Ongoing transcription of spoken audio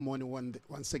Morning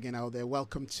once again out there.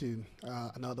 Welcome to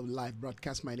another live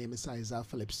broadcast. My name is Isaiah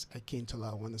Phillips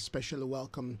Akintola. I want to especially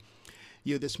welcome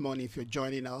you this morning. If you're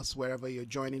joining us, wherever you're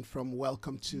joining from,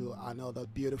 welcome to another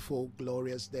beautiful,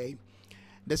 glorious day.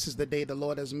 This is the day the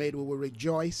Lord has made. We will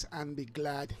rejoice and be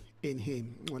glad in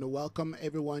Him. I want to welcome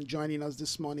everyone joining us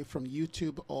this morning from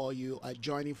YouTube, or you are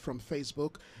joining from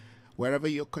Facebook. Wherever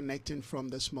you're connecting from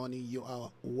this morning, you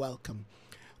are welcome.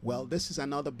 Well, this is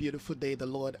another beautiful day the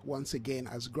Lord once again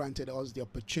has granted us the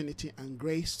opportunity and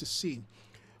grace to see.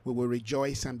 We will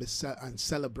rejoice and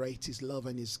celebrate His love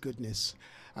and His goodness.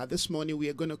 This morning we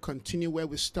are going to continue where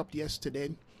we stopped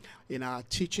yesterday in our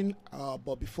teaching.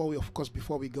 But before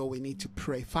we go, we need to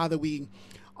pray. Father, we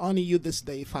honor you this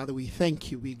day. Father, we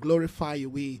thank you. We glorify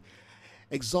you. We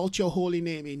exalt your holy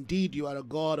name. Indeed, you are a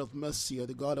God of mercy. You are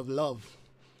the God of love.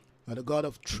 You are the God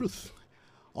of truth.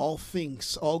 All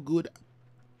things, all good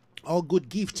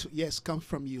gifts, yes, come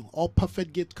from you. All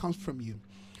perfect gift comes from you.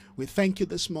 We thank you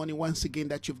this morning once again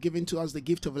that you've given to us the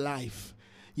gift of life.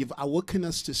 You've awoken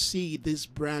us to see this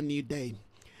brand new day.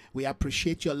 We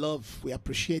appreciate your love. We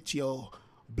appreciate your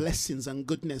blessings and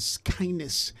goodness,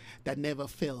 kindness that never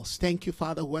fails. Thank you,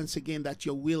 Father, once again that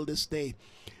your will this day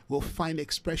will find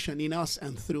expression in us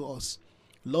and through us.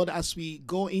 Lord, as we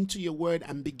go into your word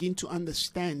and begin to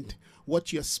understand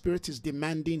what your spirit is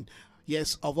demanding,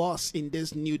 yes, of us in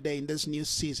this new day, in this new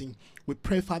season, we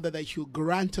pray, Father, that you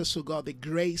grant us, oh God, the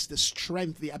grace, the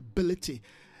strength, the ability,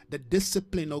 the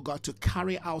discipline, oh God, to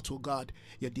carry out, oh God,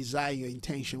 your desire, your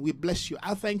intention. We bless you.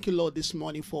 I thank you, Lord, this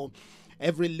morning for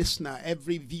every listener,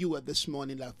 every viewer this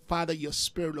morning, that Father, your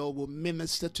Spirit, Lord, will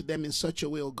minister to them in such a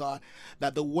way, oh God,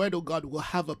 that the word, oh God, will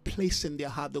have a place in their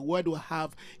heart. The word will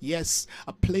have, yes,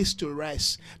 a place to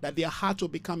rest, that their heart will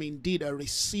become indeed a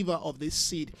receiver of this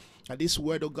seed. That this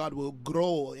word, oh God, will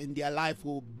grow in their life,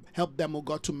 will help them, oh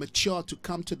God, to mature, to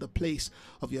come to the place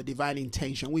of your divine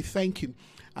intention. We thank you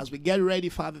as we get ready,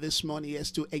 Father, this morning,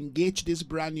 yes, to engage this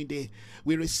brand new day.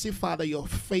 We receive, Father, your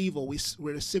favor. We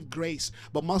receive grace,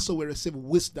 but also we receive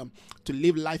wisdom to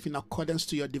live life in accordance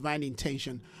to your divine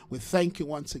intention. We thank you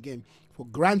once again for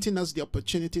granting us the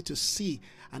opportunity to see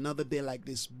another day like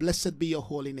this. Blessed be your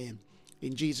holy name.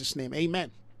 In Jesus' name,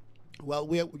 amen. Well,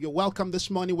 you're welcome this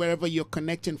morning wherever you're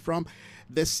connecting from.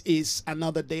 This is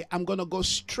another day. I'm going to go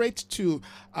straight to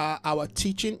our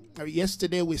teaching.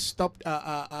 Yesterday we stopped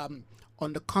on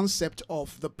the concept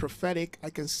of the prophetic.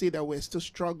 I can see that we're still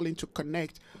struggling to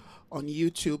connect on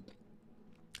YouTube.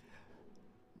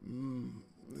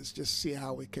 Let's just see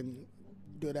how we can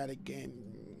do that again.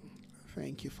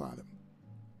 Thank you, Father.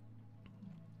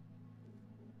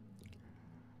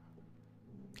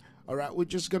 All right, we're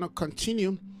just going to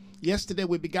continue. Yesterday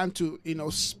we began to,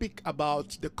 speak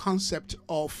about the concept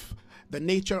of the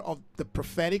nature of the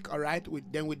prophetic. All right,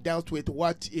 then we dealt with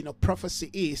what prophecy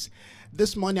is.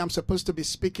 This morning I'm supposed to be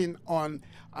speaking on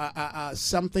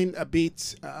something a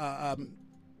bit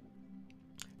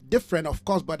different, of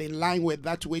course, but in line with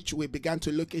that which we began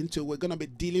to look into. We're going to be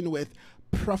dealing with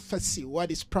prophecy. What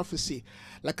is prophecy?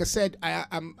 Like I said,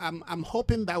 I'm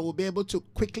hoping that we'll be able to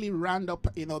quickly round up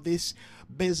this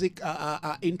basic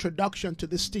introduction to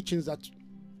these teachings that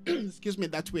excuse me,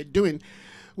 that we're doing,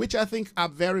 which I think are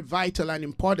very vital and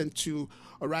important to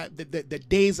the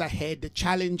days ahead, the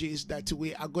challenges that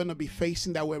we are going to be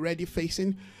facing, that we're already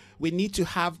facing. We need to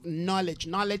have knowledge.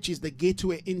 Knowledge is the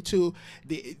gateway into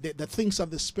the things of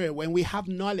the Spirit. When we have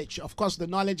knowledge, of course, the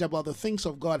knowledge about the things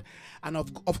of God, and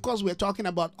of course, we're talking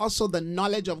about also the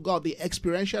knowledge of God, the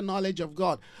experiential knowledge of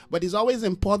God. But it's always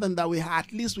important that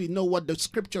at least we know what the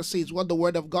Scripture says, what the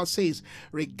Word of God says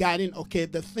regarding,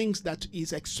 the things that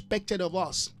is expected of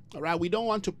us. All right, we don't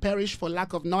want to perish for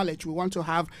lack of knowledge. We want to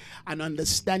have an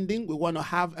understanding. We want to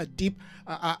have a deep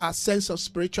a sense of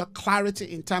spiritual clarity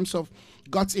in terms of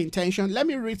God's intention. Let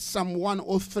me read Psalm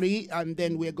 103, and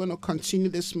then we're going to continue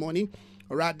this morning.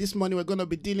 All right, this morning we're going to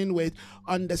be dealing with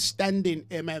understanding,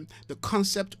 amen, the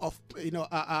concept of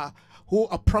who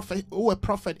a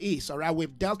prophet is. All right,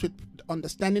 we've dealt with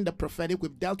understanding the prophetic.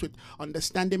 We've dealt with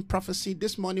understanding prophecy.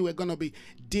 This morning we're going to be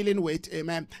dealing with,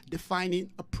 amen,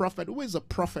 defining a prophet. Who is a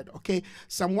prophet? Okay,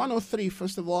 Psalm 103.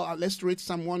 First of all, let's read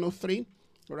Psalm 103.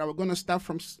 All right, we're going to start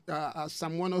from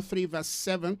Psalm 103, verse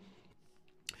 7.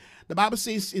 The Bible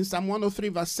says in Psalm 103,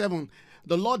 verse 7,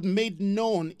 the Lord made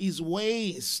known his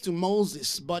ways to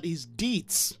Moses, but his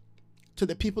deeds to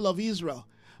the people of Israel.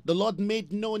 The Lord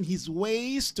made known his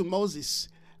ways to Moses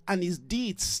and his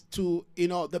deeds to,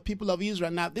 the people of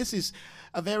Israel. Now, this is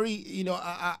a very,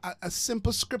 a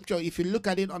simple scripture if you look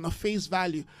at it on a face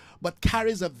value. but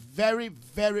carries a very,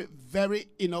 very, very,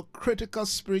 critical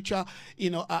spiritual,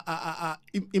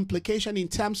 implication in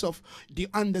terms of the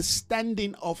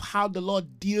understanding of how the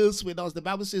Lord deals with us. The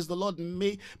Bible says the Lord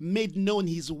made known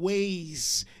his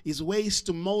ways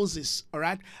to Moses, all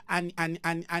right,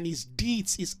 and his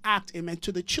deeds, his act, amen,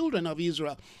 to the children of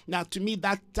Israel. Now, to me,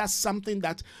 that's something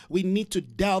that we need to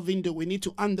delve into. We need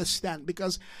to understand,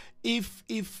 because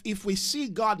if we see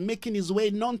God making his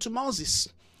way known to Moses,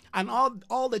 and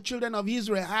all the children of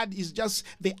Israel had is just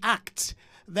the act,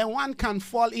 then one can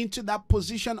fall into that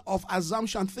position of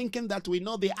assumption, thinking that we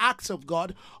know the acts of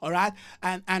God, all right,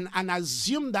 and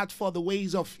assume that for the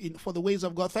ways of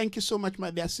God. Thank you so much,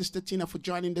 my dear sister Tina, for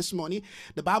joining this morning.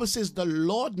 The Bible says the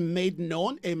Lord made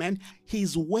known, amen,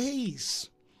 his ways.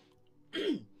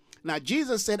 Now,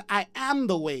 Jesus said, I am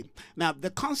the way. Now, the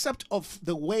concept of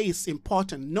the way is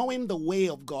important. Knowing the way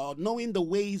of God, knowing the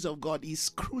ways of God is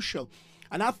crucial.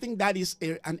 And I think that is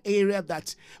an area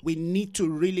that we need to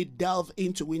really delve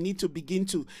into. We need to begin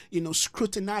to,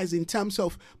 scrutinize in terms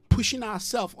of pushing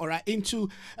ourselves, all right, into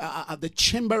the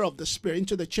chamber of the Spirit,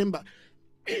 into the chamber,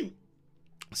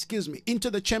 into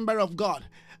the chamber of God.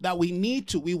 That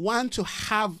we want to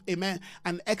have, amen,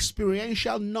 an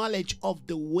experiential knowledge of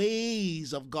the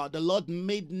ways of God. The Lord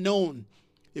made known.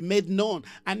 It made known.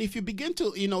 And if you begin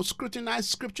to, scrutinize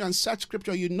scripture and search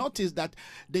scripture, you notice that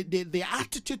the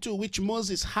attitude to which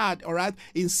Moses had, all right,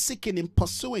 in seeking, in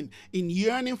pursuing, in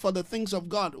yearning for the things of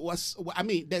God was,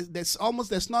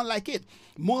 there's not like it.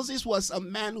 Moses was a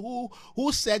man who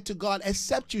said to God,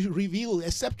 except you reveal,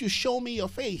 except you show me your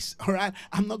face, all right,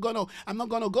 I'm not gonna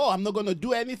go, I'm not gonna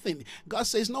do anything. God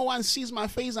says, no one sees my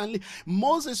face and live.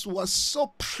 Moses was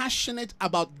so passionate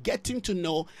about getting to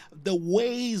know the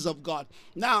ways of God.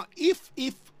 Now, if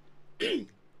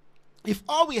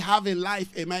all we have in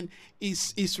life, amen,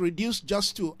 is reduced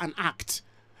just to an act,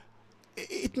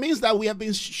 it means that we have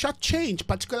been shortchanged,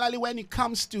 particularly when it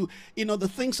comes to, the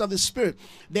things of the Spirit.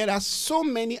 There are so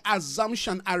many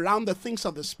assumptions around the things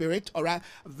of the Spirit, all right,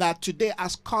 that today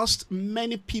has caused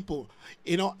many people,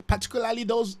 particularly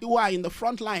those who are in the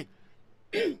front line.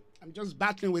 I'm just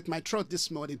battling with my throat this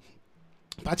morning.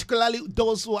 Particularly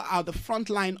those who are the front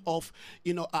line of,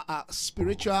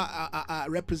 spiritual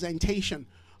representation.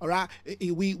 All right,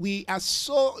 we are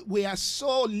so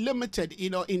limited,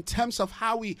 in terms of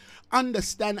how we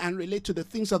understand and relate to the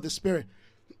things of the Spirit.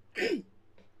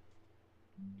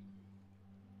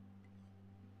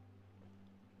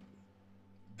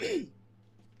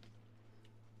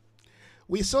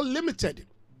 We're so limited.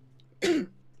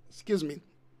 Excuse me.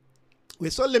 We're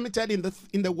so limited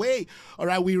in the way, all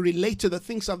right, we relate to the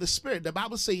things of the Spirit. The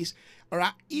Bible says, all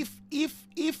right,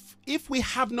 if we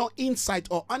have no insight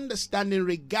or understanding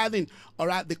regarding, all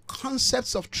right, the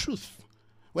concepts of truth.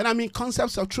 When I mean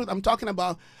concepts of truth, I'm talking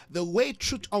about the way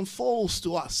truth unfolds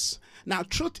to us. Now,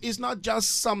 truth is not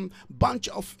just some bunch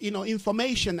of,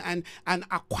 information and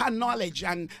acquired knowledge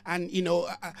and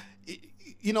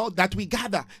that we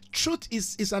gather. Truth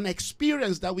is an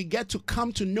experience that we get to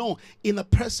come to know in a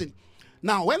person.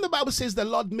 Now, when the Bible says the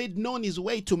Lord made known his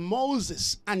way to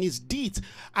Moses and his deeds,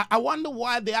 I wonder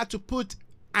why they had to put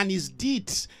and his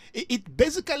deeds. It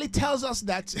basically tells us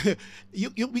that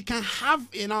we can have,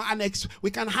 we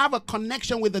can have a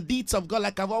connection with the deeds of God.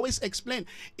 Like I've always explained,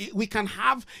 we can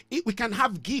have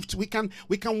gifts. We can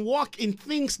walk in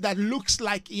things that looks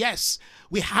like, yes,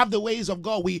 we have the ways of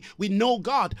God. We know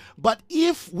God. But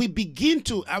if we begin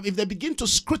to, if they begin to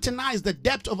scrutinize the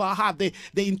depth of our heart, the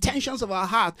intentions of our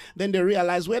heart, then they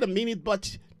realize, wait a minute,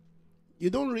 but you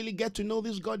don't really get to know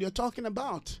this God you're talking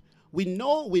about. We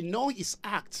know his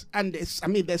acts, and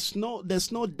there's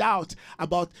no doubt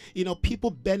about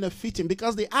people benefiting,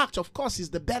 because the act, of course, is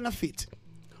the benefit.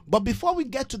 But before we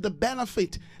get to the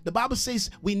benefit, the Bible says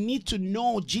we need to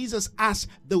know Jesus as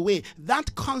the way.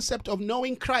 That concept of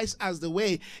knowing Christ as the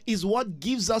way is what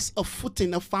gives us a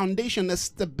footing, a foundation, a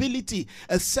stability,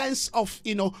 a sense of,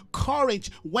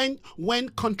 courage when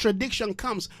contradiction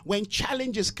comes, when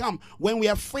challenges come, when we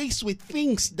are faced with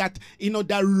things that,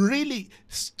 that really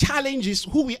challenges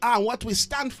who we are and what we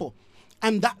stand for.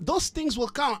 And that those things will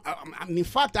come. In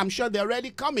fact, I'm sure they're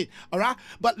already coming, all right?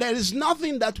 But there is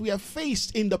nothing that we have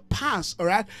faced in the past, all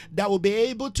right, that will be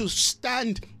able to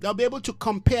stand, that will be able to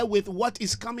compare with what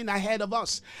is coming ahead of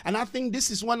us. And I think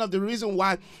this is one of the reasons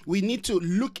why we need to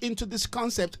look into this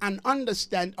concept and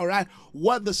understand, all right,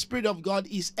 what the Spirit of God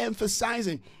is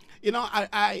emphasizing.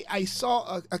 I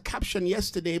saw a caption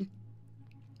yesterday.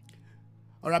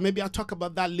 All right, maybe I'll talk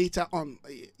about that later on.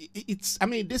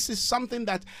 This is something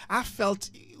that I felt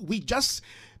we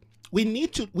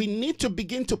need to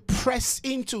begin to press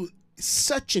into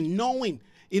searching, knowing,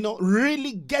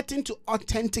 really getting to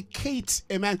authenticate,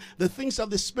 amen, the things of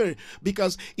the Spirit.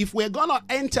 Because if we're going to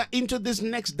enter into this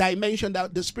next dimension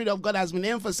that the Spirit of God has been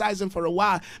emphasizing for a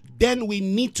while, then we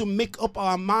need to make up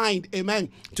our mind, amen,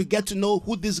 to get to know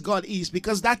who this God is,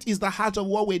 because that is the heart of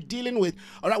what we're dealing with.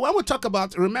 All right, when we talk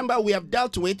about, remember, we have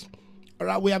dealt with, all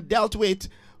right, we have dealt with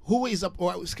who is,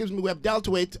 we have dealt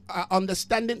with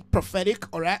understanding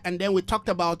prophetic, all right, and then we talked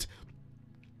about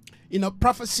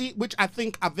prophecy, which I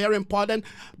think are very important.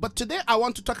 But today I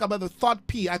want to talk about the third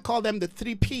P. I call them the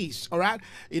 3 Ps, all right?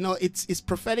 It's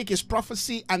prophetic, it's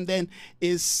prophecy, and then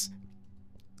is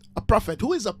a prophet.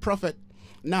 Who is a prophet?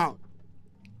 Now,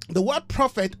 the word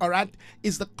prophet, all right,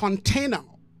 is the container,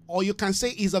 or you can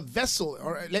say is a vessel.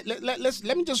 All right,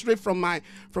 let me just read from my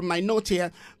note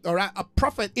here. All right, a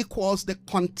prophet equals the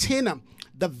container,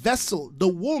 the vessel, the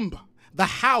womb, the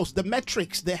house, the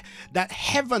metrics that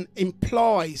heaven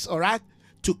employs, all right,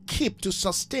 to keep, to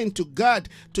sustain, to guard,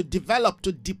 to develop,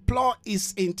 to deploy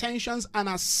its intentions and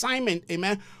assignment,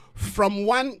 amen, from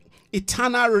one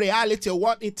eternal reality,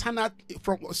 or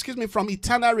from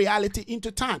eternal reality into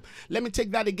time. Let me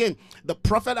take that again. The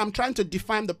prophet, I'm trying to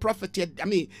define the prophet here. I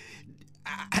mean,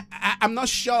 I'm not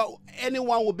sure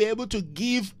anyone will be able to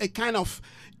give a kind of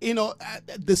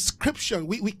description.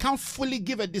 We can't fully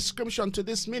give a description to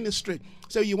this ministry.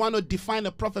 So you want to define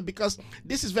a prophet, because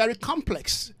this is very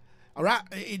complex. All right,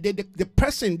 the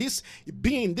person, this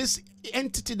being, this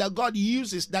entity that God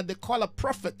uses, that they call a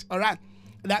prophet, all right,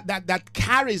 that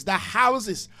carries, that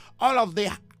houses all of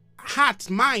the heart,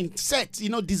 mind, set,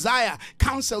 desire,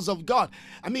 counsels of God.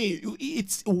 I mean,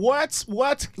 it's words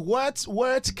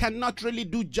cannot really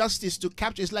do justice to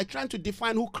capture. It's like trying to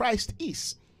define who Christ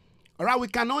is. All right, we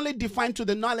can only define to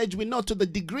the knowledge we know, to the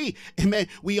degree, amen,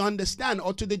 we understand,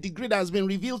 or to the degree that has been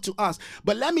revealed to us.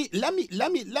 But let me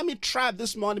try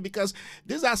this morning, because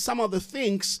these are some of the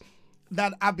things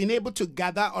that I've been able to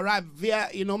gather, all right, via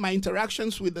my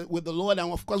interactions with the Lord,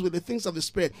 and of course with the things of the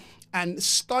Spirit, and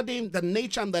studying the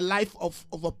nature and the life of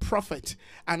a prophet.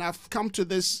 And I've come to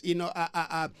this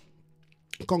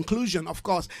conclusion, of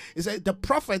course, is that the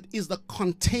prophet is the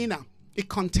container. It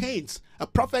contains. A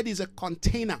prophet is a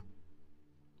container.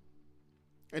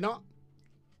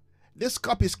 This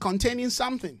cup is containing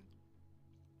something.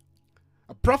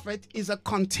 A prophet is a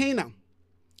container,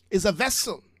 is a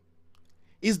vessel,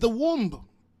 is the womb.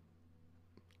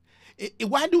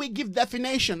 Why do we give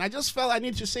definition? I just felt I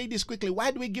need to say this quickly.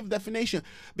 Why do we give definition?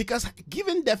 Because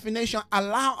giving definition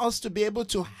allows us to be able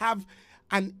to have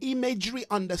an imagery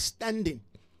understanding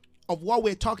of what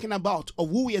we're talking about, or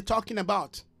who we are talking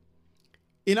about.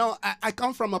 I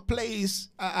come from a place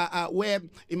where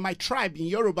in my tribe, in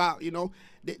Yoruba,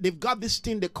 they've got this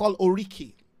thing they call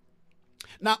Oriki.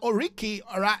 Now, Oriki,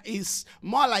 all right, is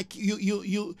more like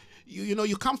you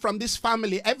come from this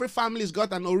family. Every family's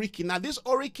got an Oriki. Now, this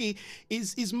Oriki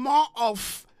is more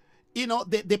of,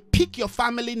 they pick your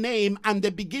family name and they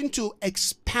begin to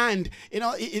expand.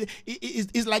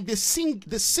 It's like they sing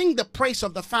the praise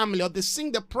of the family, or they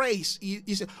sing the praise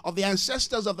of the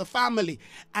ancestors of the family,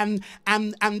 and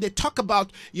they talk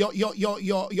about your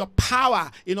power,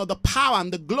 the power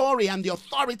and the glory and the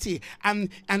authority and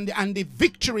the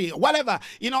victory, whatever,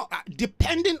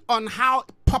 depending on how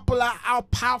popular, how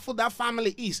powerful that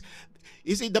family is.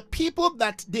 You see, the people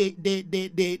that they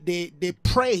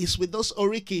praise with those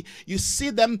Oriki, you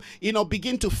see them,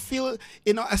 begin to feel,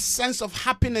 a sense of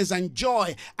happiness and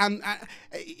joy. And,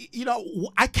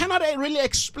 I cannot really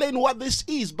explain what this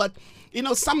is, but,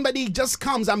 somebody just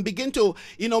comes and begin to,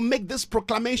 make this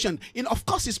proclamation. Of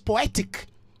course, it's poetic.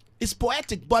 It's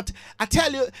poetic, but I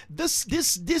tell you, this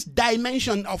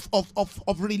dimension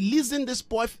of releasing this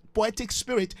poetic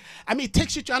spirit, I mean, it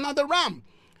takes you to another realm.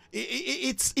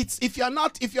 It's if you're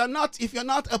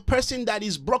not a person that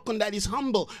is broken, that is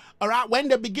humble, all right, when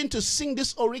they begin to sing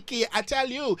this Oriki, I tell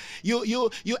you,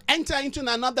 you enter into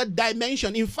another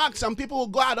dimension. In fact, some people will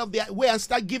go out of their way and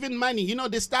start giving money.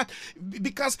 They start,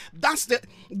 because that's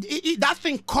that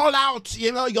thing call out,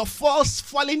 your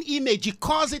fallen image. It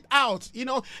calls it out.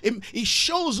 It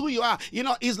shows who you are.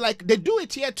 It's like they do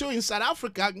it here too in South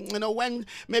Africa. When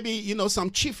maybe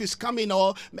some chief is coming,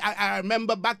 or I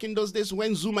remember back in those days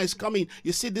when Zuma is coming,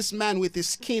 you see this man with his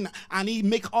skin, and he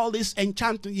make all this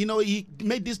enchantment. He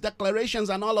made these declarations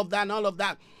and all of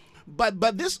that.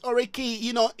 But this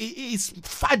Oriki, is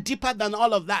far deeper than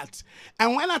all of that.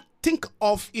 And when I think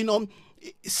of,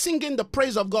 singing the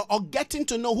praise of God, or getting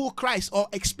to know who Christ, or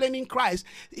explaining Christ,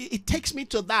 it takes me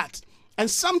to that. And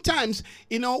sometimes,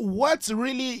 words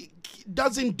really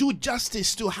doesn't do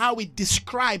justice to how we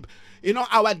describe.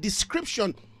 Our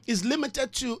description is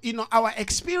limited to, our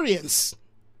experience.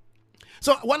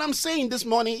 So what I'm saying this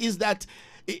morning is that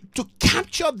to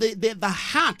capture the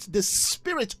heart, the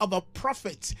spirit of a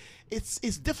prophet, it's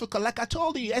difficult. Like I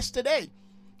told you yesterday,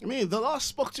 I mean, the Lord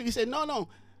spoke to me, he said, no,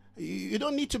 you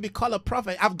don't need to be called a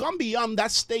prophet. I've gone beyond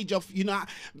that stage of, that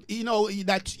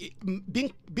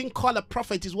being called a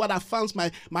prophet is what I found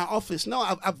my office. No,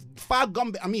 I've far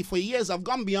gone. I mean, for years I've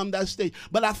gone beyond that stage.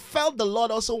 But I felt the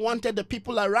Lord also wanted the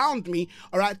people around me,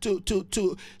 all right,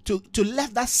 to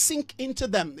let that sink into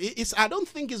them. I don't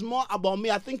think it's more about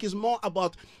me. I think it's more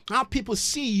about how people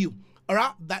see you. All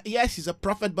right, that yes, he's a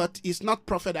prophet, but he's not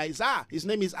Prophet Isaiah. His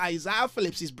name is Isaiah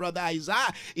Phillips. His brother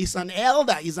Isaiah is an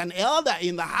elder. He's an elder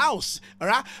in the house. All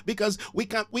right, because we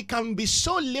can be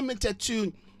so limited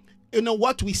to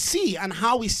what we see and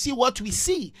how we see what we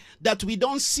see that we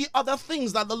don't see other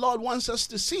things that the Lord wants us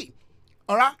to see.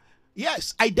 All right.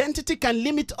 Yes, identity can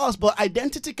limit us, but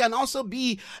identity can also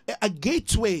be a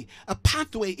gateway, a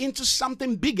pathway into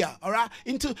something bigger, all right?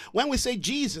 Into when we say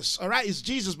Jesus, all right, it's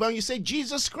Jesus. But when you say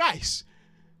Jesus Christ,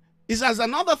 it's as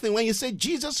another thing. When you say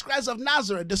Jesus Christ of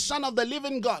Nazareth, the Son of the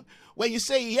living God, when you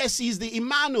say yes, he's the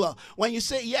Emmanuel, when you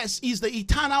say yes, he's the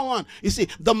eternal one, you see,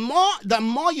 the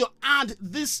more you add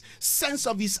this sense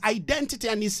of his identity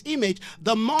and his image,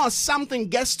 the more something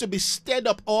gets to be stirred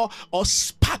up or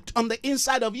sparked on the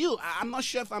inside of you. I'm not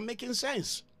sure if I'm making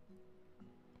sense.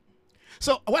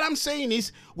 So what I'm saying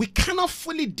is we cannot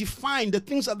fully define the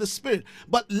things of the Spirit,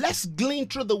 but let's glean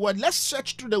through the Word. Let's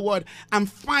search through the Word and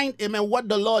find, amen, what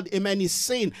the Lord, amen, is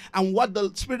saying and what the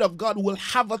Spirit of God will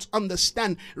have us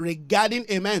understand regarding,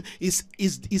 amen, his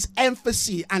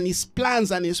emphasis and his plans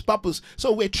and his purpose.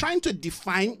 So we're trying to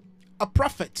define a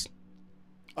prophet.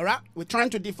 All right, we're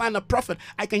trying to define a prophet.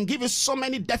 I can give you so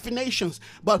many definitions,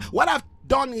 but what I've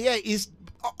done here is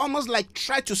almost like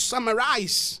try to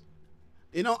summarize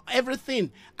everything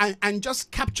and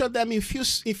just capture them in few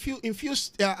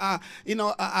sentence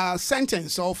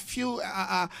or few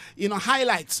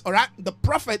highlights. All right, the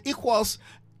prophet equals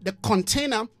the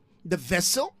container, the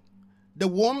vessel, the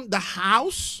womb, the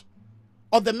house,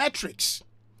 or the matrix.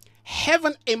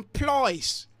 Heaven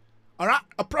employs. All right,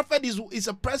 a prophet is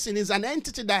a person, is an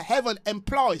entity that heaven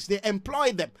employs. They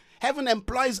employ them. Heaven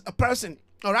employs a person.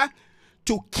 All right,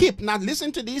 to keep. Now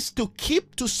listen to this: to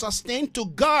keep, to sustain, to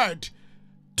guard,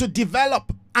 to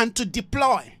develop, and to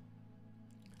deploy.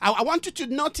 I want you to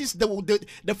notice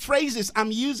the phrases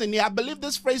I'm using here. I believe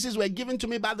these phrases were given to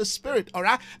me by the Spirit, all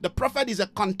right? The prophet is a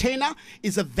container,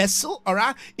 is a vessel, all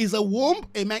right? Is a womb,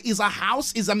 amen? Is a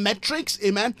house, is a matrix,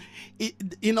 amen?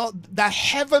 That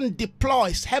heaven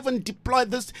deploys. Heaven deployed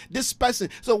this person.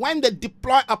 So when they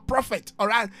deploy a prophet, all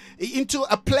right, into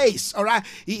a place, all right,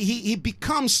 he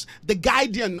becomes the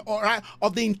guardian, all right,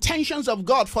 of the intentions of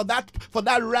God for that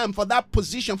realm, for that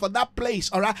position, for that place,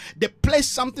 all right? They place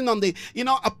something on the,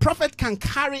 a prophet can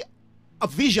carry a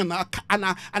vision,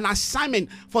 an assignment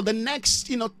for the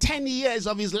next, 10 years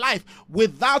of his life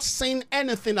without saying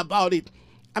anything about it.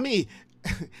 I mean,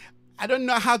 I don't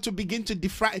know how to begin to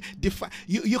define.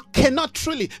 You cannot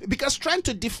truly, because trying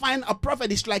to define a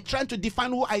prophet is like trying to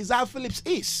define who Isaiah Phillips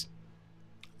is.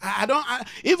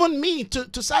 Even me, to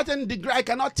a certain degree, I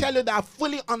cannot tell you that I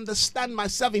fully understand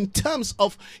myself in terms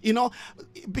of,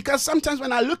 because sometimes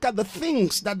when I look at the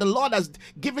things that the Lord has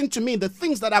given to me, the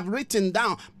things that I've written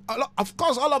down, of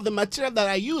course, all of the material that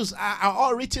I use are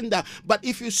all written down. But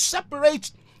if you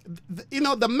separate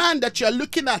the man that you're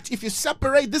looking at, if you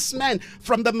separate this man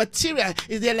from the material,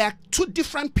 they're like two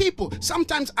different people.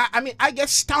 Sometimes I get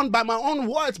stunned by my own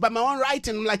words, by my own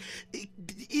writing. I'm like,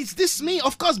 is this me?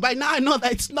 Of course, by now I know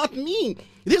that it's not me.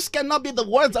 This cannot be the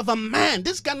words of a man.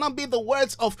 This cannot be the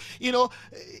words of,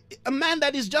 a man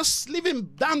that is just living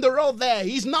down the road there.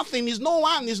 He's nothing. He's no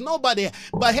one. He's nobody.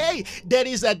 But hey, there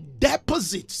is a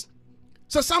deposit.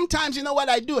 So sometimes, you know what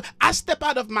I do? I step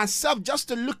out of myself just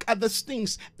to look at these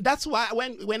things. That's why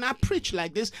when I preach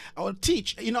like this or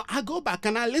teach, I go back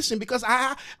and I listen, because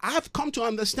I have come to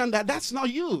understand that that's not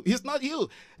you. It's not you.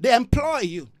 They employ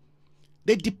you.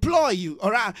 They deploy you,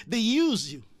 all right? They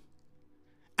use you.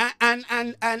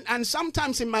 And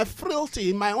sometimes in my frailty,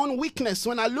 in my own weakness,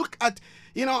 when I look at,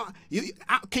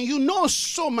 can you know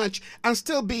so much and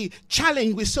still be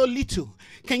challenged with so little?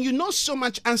 Can you know so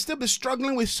much and still be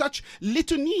struggling with such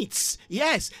little needs?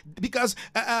 Yes, because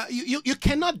you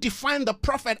cannot define the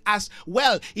prophet as,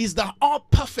 well, he's the all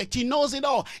perfect. He knows it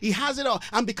all. He has it all.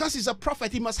 And because he's a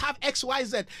prophet, he must have X, Y,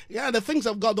 Z. Yeah, the things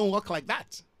of God don't work like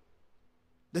that.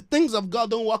 The things of God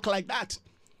don't work like that.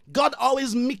 God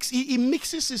always he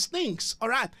mixes his things, all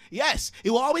right? Yes, he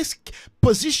will always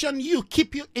position you,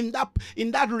 keep you in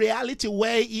that reality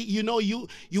where, you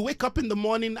wake up in the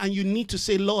morning and you need to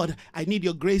say, Lord, I need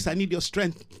your grace, I need your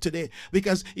strength today.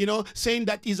 Because, saying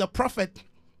that he's a prophet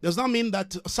Does not mean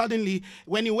that suddenly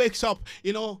when he wakes up,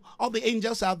 all the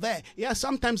angels are there. Yeah,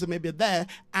 sometimes they may be there,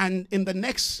 and in the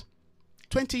next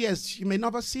 20 years, you may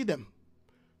never see them.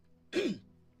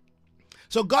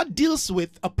 So God deals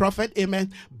with a prophet,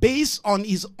 amen, based on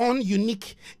his own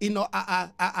unique,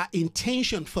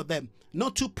 intention for them. No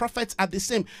two prophets are the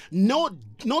same. No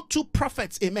two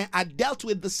prophets, amen, are dealt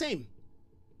with the same.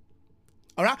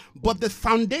 All right, but the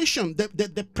foundation,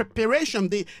 the preparation,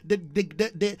 the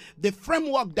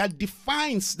framework that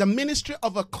defines the ministry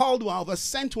of a called one, of a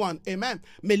sent one, amen,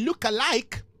 may look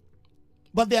alike,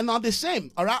 but they're not the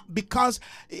same. All right, because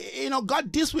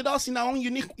God deals with us in our own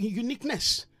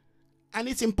uniqueness, and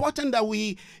it's important that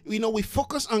we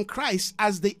focus on Christ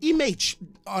as the image,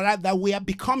 all right, that we are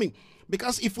becoming.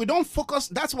 Because if we don't focus,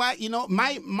 that's why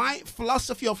my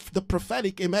philosophy of the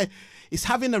prophetic, amen, is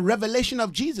having a revelation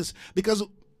of Jesus. Because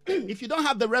if you don't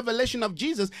have the revelation of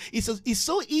Jesus, it's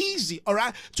so easy, all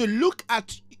right, to look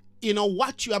at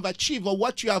what you have achieved or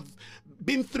what you have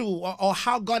been through, or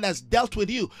how God has dealt with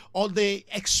you, or the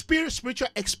spiritual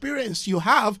experience you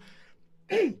have.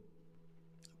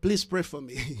 Please pray for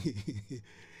me.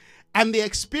 And the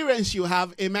experience you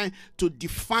have, amen, to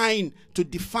define,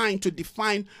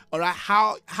 all right,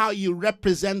 how you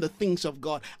represent the things of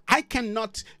God. I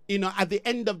cannot, at the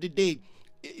end of the day,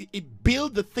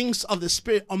 build the things of the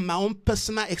Spirit on my own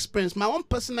personal experience. My own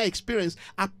personal experience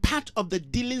are part of the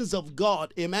dealings of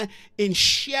God, amen, in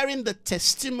sharing the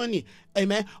testimony,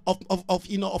 amen,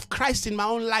 of Christ in my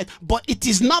own life. But it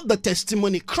is not the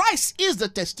testimony. Christ is the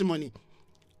testimony.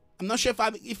 I'm not sure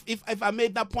if I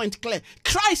made that point clear.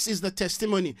 Christ is the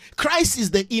testimony. Christ is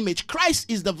the image. Christ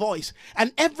is the voice.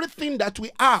 And everything that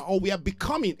we are or we are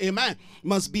becoming, amen,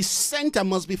 must be centered,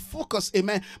 must be focused,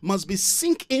 amen, must be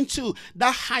sink into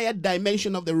that higher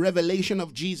dimension of the revelation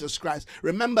of Jesus Christ.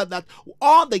 Remember that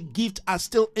all the gifts are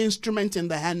still instruments in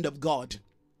the hand of God.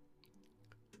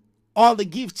 All the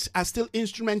gifts are still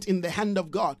instruments in the hand of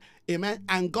God. Amen.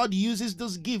 And God uses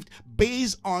those gifts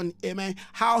based on, amen,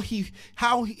 how he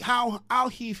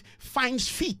finds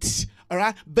fit. All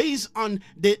right, based on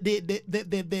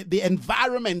the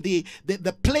environment,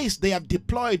 the place they have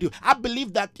deployed you. I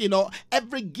believe that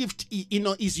every gift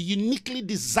is uniquely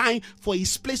designed for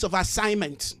its place of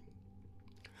assignment.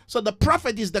 So the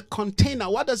prophet is the container.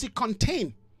 What does it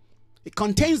contain? It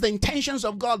contains the intentions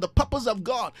of God, the purpose of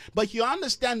God. But you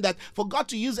understand that for God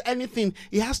to use anything,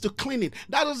 he has to clean it.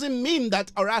 That doesn't mean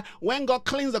that, all right, when God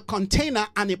cleans the container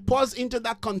and he pours into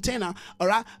that container, all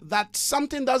right, that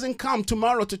something doesn't come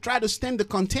tomorrow to try to stain the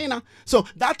container. So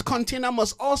that container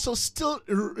must also still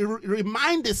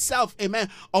remind itself, amen,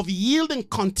 of yielding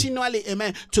continually,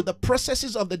 amen, to the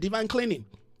processes of the divine cleaning.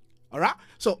 All right.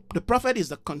 So the prophet is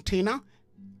the container,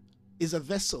 is a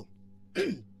vessel.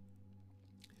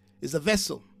 Is a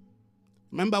vessel.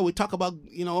 Remember, we talk about,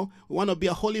 we want to be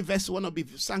a holy vessel, we want to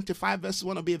be a sanctified vessel, we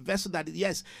want to be a vessel that,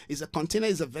 yes, is a container,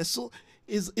 is a vessel,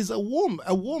 is a womb.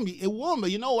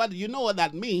 You know what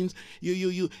that means.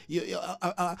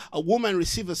 A woman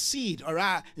receives a seed, all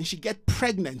right, and she gets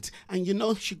pregnant, and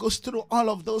she goes through all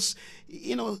of those,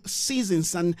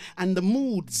 seasons and the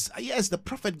moods. Yes, the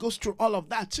prophet goes through all of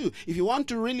that too. If you want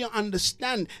to really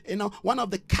understand, one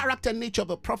of the character nature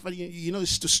of a prophet,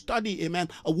 is to study, amen,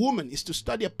 a woman, is to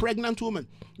study a pregnant woman,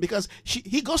 because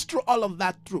he goes through all of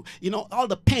that through, all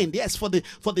the pain. Yes, for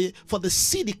the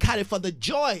seed he carried, for the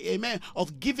joy, amen,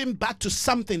 of giving back to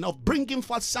something, of bringing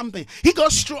forth something. He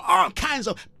goes through all kinds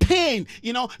of pain,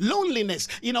 loneliness,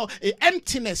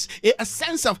 emptiness, a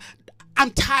sense of,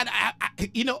 I'm tired,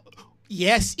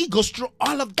 yes, he goes through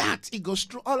all of that. He goes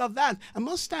through all of that. And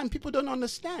most time people don't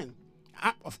understand.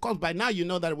 Of course, by now you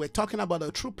know that we're talking about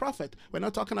a true prophet. We're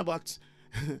not talking about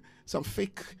some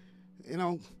fake,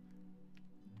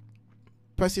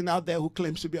 person out there who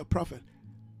claims to be a prophet.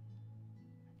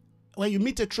 When you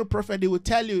meet a true prophet, they will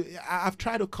tell you, I've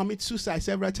tried to commit suicide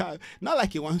several times. Not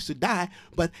like he wants to die,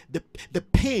 but the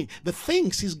pain, the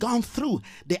things he's gone through,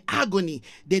 the agony,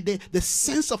 the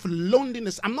sense of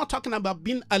loneliness. I'm not talking about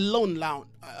being alone.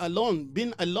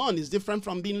 Being alone is different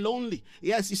from being lonely.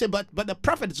 Yes, you say, but the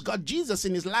prophet has got Jesus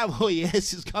in his life. Oh,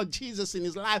 yes, he's got Jesus in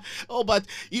his life. Oh, but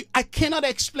I cannot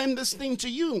explain this thing to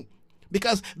you.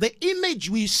 Because the image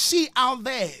we see out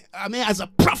there, as a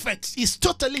prophet, is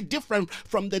totally different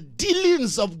from the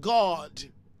dealings of God.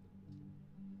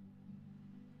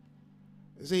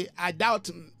 See, I doubt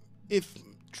if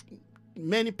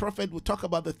many prophets will talk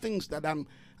about the things that I'm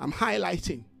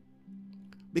highlighting.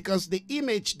 Because the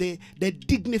image, the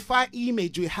dignified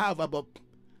image we have about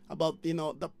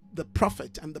the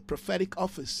prophet and the prophetic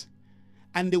office,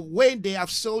 and the way they have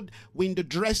sewed when they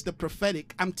dress the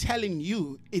prophetic, I'm telling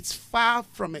you, it's far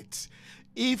from it.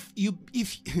 if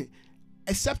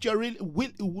except you're really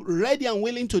ready and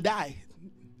willing to die.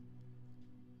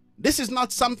 This is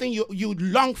not something you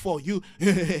long for.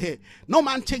 No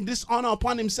man take this honor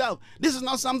upon himself. This is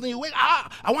not something you wait.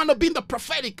 I want to be in the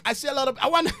prophetic. I see a lot of.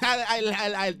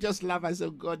 I just laugh. I say,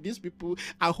 God, these people.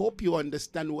 I hope you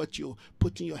understand what you're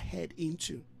putting your head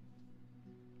into.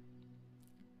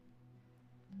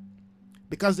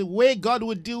 Because the way God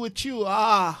would deal with you,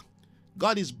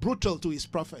 God is brutal to his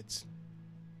prophets.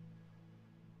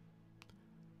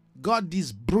 God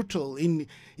is brutal in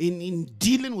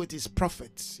dealing with his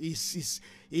prophets. He's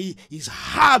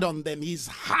hard on them. He's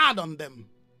hard on them.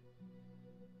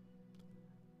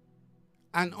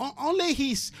 And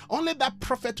only that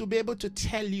prophet will be able to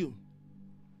tell you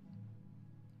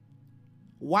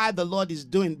why the Lord is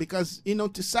doing. Because,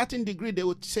 to a certain degree, they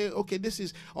would say, okay, this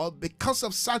is, or because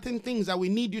of certain things that we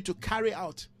need you to carry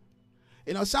out.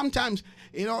 Sometimes,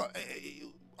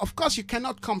 of course, you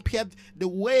cannot compare the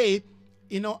way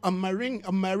a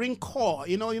Marine Corps,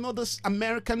 this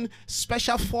American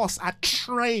Special Force are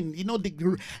trained,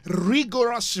 the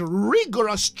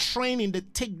rigorous training they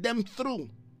take them through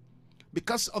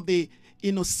because of the,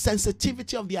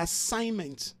 sensitivity of the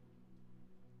assignment,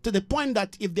 to the point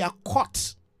that if they are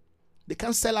caught, they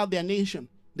can't sell out their nation.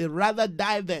 They rather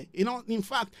die there. In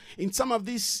fact, in some of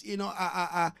these,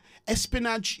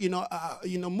 espionage,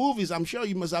 movies, I'm sure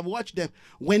you must have watched them,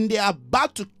 when they are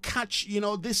about to catch,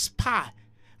 this spy,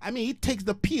 he takes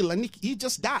the pill and he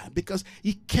just dies because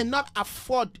he cannot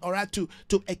afford, to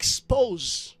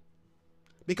expose.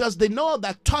 Because they know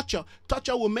that torture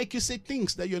will make you say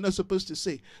things that you're not supposed to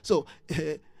say. So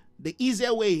the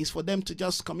easier way is for them to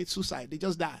just commit suicide. They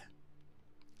just die.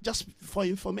 Just for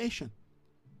information.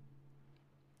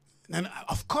 And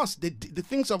of course, the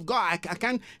things of God, I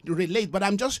can't relate, but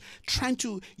I'm just trying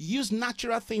to use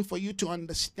natural things for you to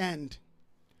understand.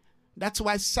 That's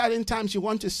why certain times you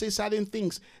want to say certain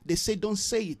things. They say, don't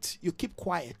say it. You keep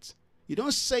quiet. You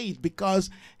don't say it because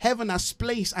heaven has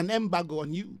placed an embargo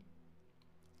on you.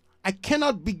 I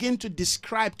cannot begin to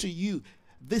describe to you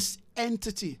this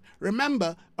entity.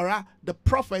 Remember, the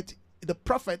prophet,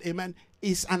 amen,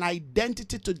 is an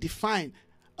identity to define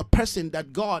a person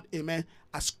that God, amen,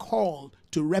 has called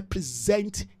to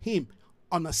represent him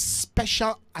on a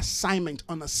special assignment,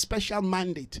 on a special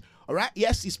mandate. All right?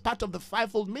 Yes, he's part of the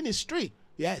fivefold ministry.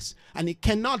 Yes. And he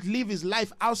cannot live his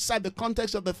life outside the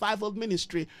context of the fivefold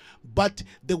ministry. But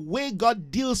the way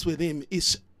God deals with him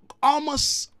is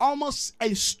almost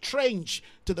estranged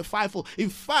to the fivefold. In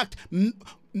fact,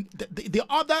 the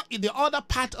other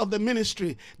part of the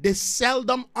ministry, they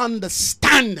seldom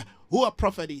understand who a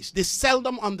prophet is. They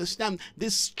seldom understand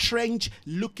this strange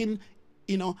looking,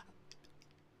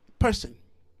 person.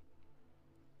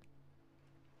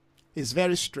 He's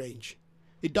very strange.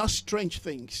 He does strange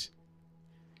things.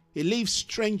 He lives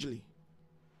strangely.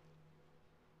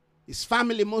 His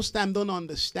family most time don't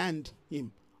understand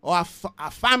him, or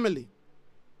our family.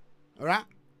 All right?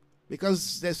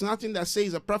 Because there's nothing that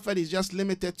says a prophet is just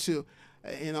limited to,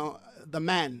 the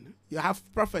man. You have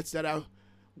prophets that are,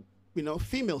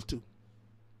 female too.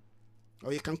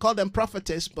 Or you can call them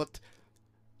prophetess, but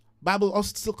Bible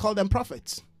also still call them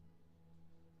prophets.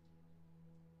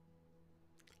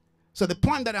 So the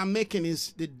point that I'm making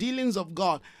is the dealings of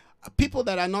God. People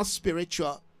that are not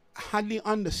spiritual hardly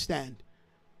understand.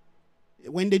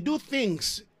 When they do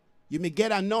things, you may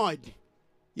get annoyed.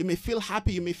 You may feel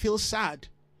happy. You may feel sad.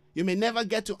 You may never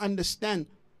get to understand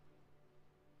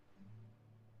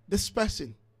this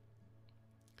person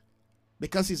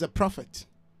because he's a prophet.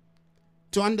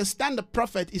 To understand the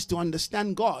prophet is to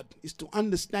understand God, is to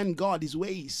understand God, his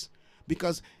ways.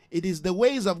 Because it is the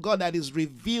ways of God that is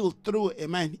revealed through,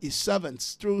 amen, his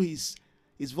servants, through his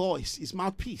voice, his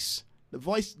mouthpiece. The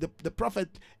voice, the prophet,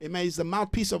 amen, is the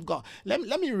mouthpiece of God. Let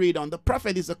me read on. The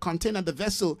prophet is the container, the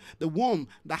vessel, the womb,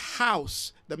 the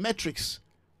house, the metrics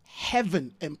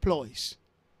heaven employs.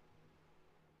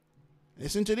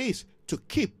 Listen to this. To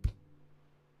keep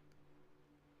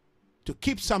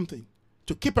something,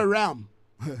 to keep a realm.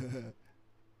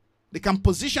 They can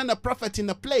position a prophet in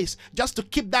a place just to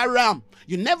keep that realm.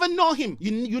 You never know him.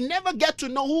 You never get to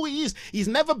know who he is. He's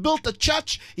never built a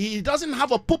church. He doesn't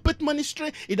have a pulpit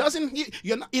ministry. He's not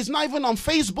even on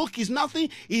Facebook. He's nothing.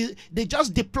 They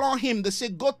just deploy him. They say,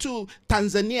 go to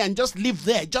Tanzania and just live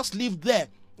there. Just live there.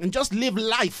 And just live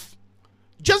life.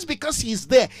 Just because he's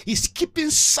there, he's keeping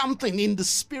something in the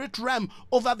spirit realm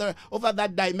over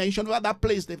that dimension, over that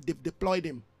place they've deployed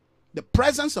him. The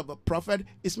presence of a prophet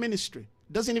is ministry.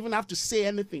 Doesn't even have to say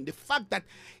anything. The fact that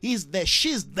he's there,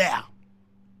 she's there,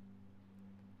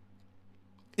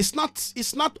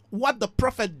 It's not what the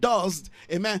prophet does,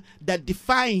 amen, that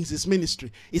defines his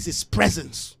ministry. It's his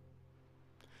presence.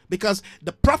 Because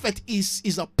the prophet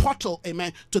is a portal,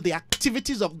 amen, to the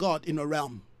activities of God in a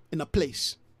realm, in a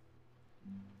place.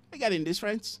 You getting this,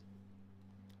 friends?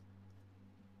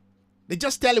 They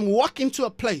just tell him, walk into a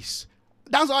place.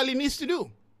 That's all he needs to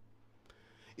do.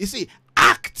 You see,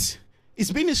 act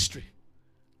is ministry.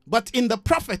 But in the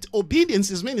prophet,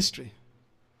 obedience is ministry.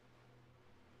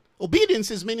 Obedience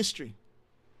is ministry.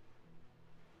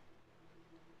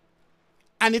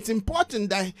 And it's important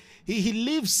that he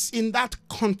lives in that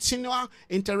continual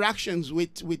interactions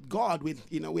with God,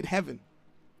 with heaven.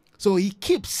 So he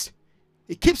keeps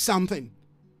something.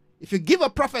 If you give a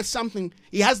prophet something,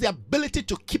 he has the ability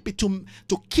to keep it, to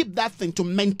keep that thing, to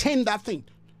maintain that thing.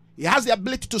 He has the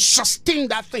ability to sustain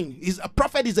that thing. A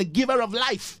prophet is a giver of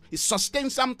life. He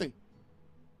sustains something.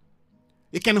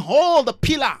 He can hold the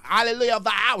pillar, hallelujah, of the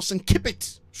house and keep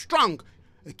it strong.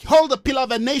 Hold the pillar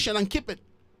of a nation and keep it.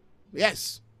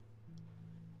 Yes.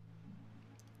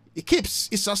 He keeps,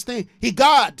 he sustains, he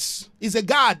guards. He's a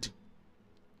guard.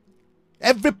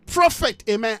 Every prophet,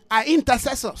 amen, are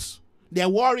intercessors. They're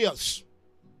warriors.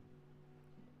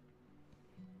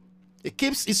 He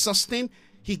keeps, he sustains,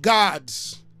 he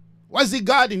guards. What is he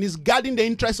guarding? He's guarding the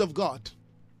interests of God.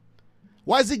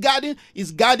 What is he guarding?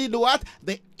 He's guarding the what?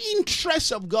 The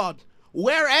interests of God.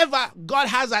 Wherever God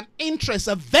has an interest,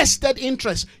 a vested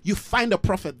interest, you find a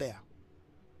prophet there.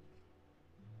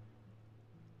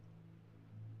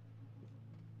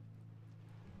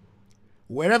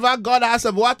 Wherever God has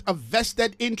a what? A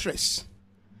vested interest,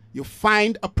 you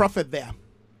find a prophet there.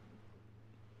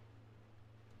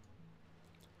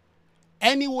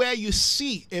 Anywhere you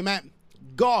see, amen,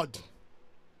 God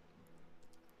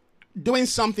doing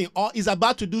something or is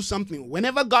about to do something,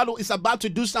 whenever God is about to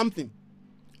do something,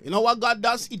 you know what God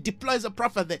does? He deploys a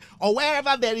prophet there. Or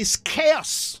wherever there is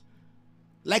chaos,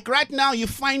 like right now you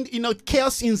find,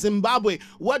 chaos in Zimbabwe,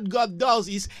 what God does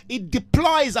is he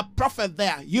deploys a prophet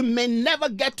there. You may never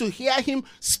get to hear him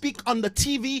speak on the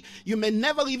TV. You may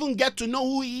never even get to know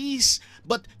who he is,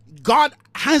 but God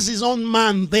has his own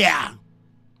man there.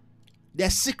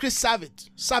 They're secret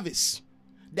service.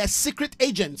 They're secret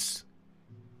agents.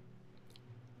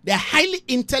 They're highly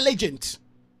intelligent.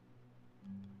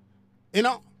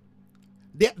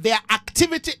 Their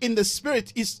activity in the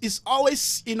spirit is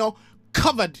always,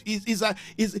 covered. Is a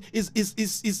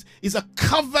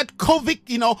covered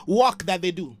COVID, work that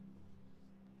they do.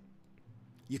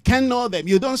 You can't know them.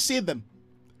 You don't see them.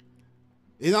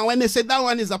 When they say that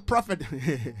one is a prophet,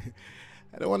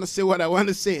 I don't want to say what I want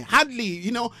to say.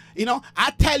 Hardly,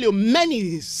 I tell you,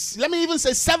 many, let me even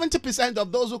say 70%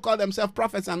 of those who call themselves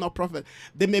prophets are not prophets.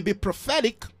 They may be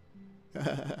prophetic.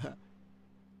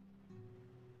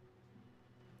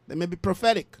 They may be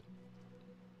prophetic.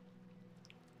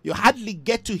 You hardly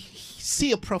get to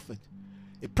see a prophet.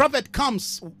 A prophet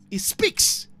comes, he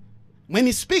speaks. When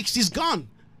he speaks, he's gone.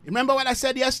 Remember what I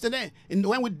said yesterday?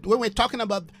 When we're talking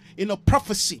about,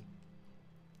 prophecy.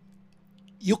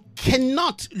 You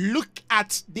cannot look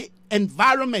at the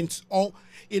environment or,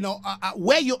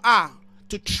 where you are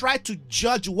to try to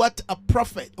judge what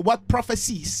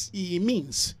prophecies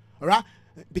means. All right?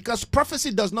 Because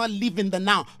prophecy does not live in the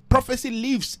now. Prophecy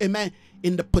lives, amen,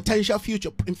 in the potential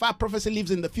future. In fact, prophecy lives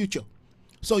in the future.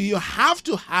 So you have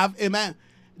to have, amen,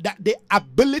 that the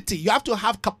ability, you have to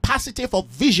have capacity for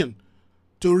vision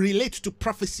to relate to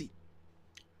prophecy.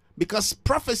 Because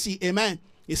prophecy, amen,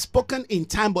 is spoken in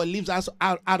time but lives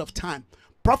out of time.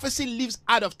 Prophecy lives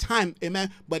out of time,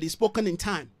 amen, but is spoken in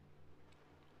time.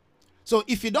 So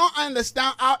if you don't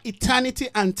understand how eternity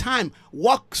and time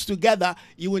works together,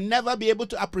 you will never be able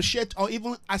to appreciate or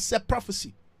even accept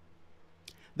prophecy.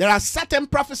 There are certain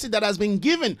prophecy that has been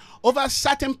given over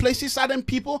certain places, certain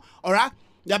people, all right,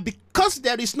 that because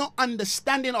there is no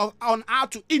understanding on how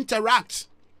to interact,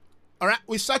 all right,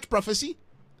 with such prophecy,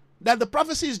 that the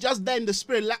prophecy is just there in the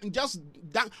spirit, just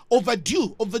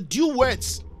overdue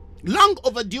words, long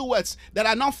overdue words that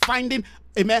are not finding,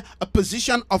 amen, a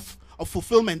position of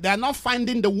fulfillment. They are not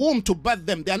finding the womb to birth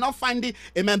them. They are not finding,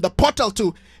 amen, the portal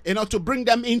to, to bring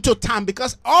them into time,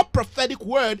 because all prophetic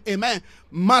word, amen,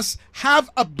 must have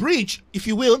a bridge, if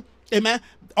you will, amen,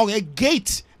 or a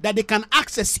gate that they can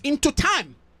access into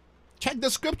time. Check the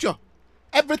scripture.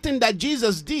 Everything that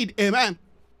Jesus did, amen,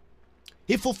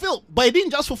 he fulfilled, but he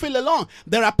didn't just fulfill alone.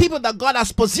 There are people that God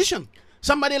has positioned.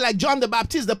 Somebody like John the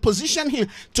Baptist, they position him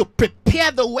to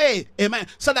prepare the way, amen,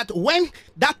 so that when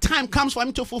that time comes for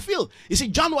him to fulfill. You see,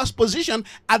 John was positioned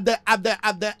at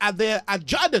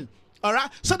Jordan, all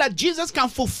right, so that Jesus can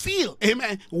fulfill,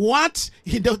 amen, what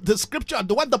the scripture,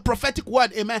 what the prophetic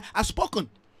word, amen, has spoken.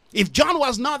 If John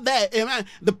was not there, amen,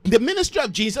 the ministry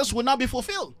of Jesus would not be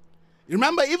fulfilled.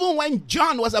 Remember, even when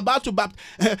John was about to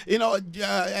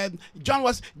John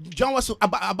was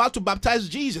about to baptize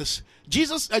Jesus.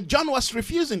 John was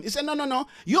refusing. He said, no,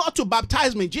 you ought to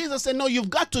baptize me. Jesus said, no, you've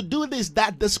got to do this,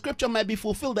 that the scripture may be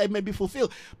fulfilled, that it may be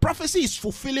fulfilled. Prophecy is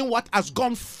fulfilling what has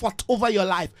gone forth over your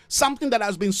life, something that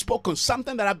has been spoken,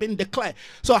 something that has been declared.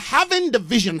 So having the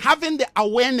vision, having the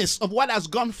awareness of what has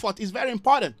gone forth is very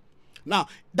important. Now,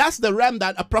 that's the realm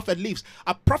that a prophet lives.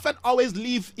 A prophet always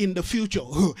lives in the future,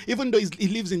 even though he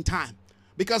lives in time,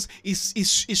 because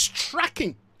he's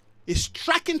tracking. He's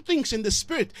tracking things in the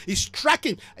spirit. He's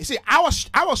tracking. I see, I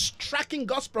was tracking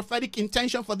God's prophetic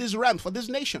intention for this realm, for this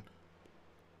nation.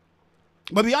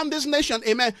 But beyond this nation,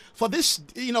 amen, for this,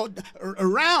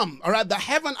 realm, all right, the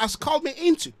heaven has called me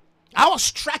into. I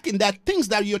was tracking. There are things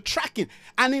that you're tracking.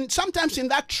 And sometimes in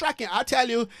that tracking, I'll tell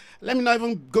you, let me not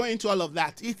even go into all of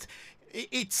that.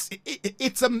 It's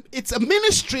a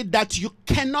ministry that you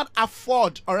cannot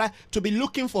afford, all right, to be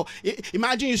looking for.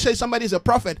 Imagine you say somebody's a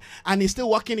prophet and he's still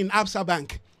working in Absa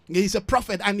Bank. He's a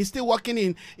prophet and he's still working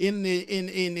in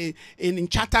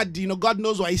chartered, God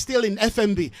knows why. He's still in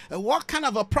FMB. What kind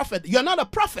of a prophet? You're not a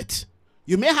prophet.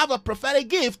 You may have a prophetic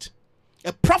gift.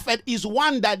 A prophet is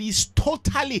one that is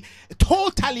totally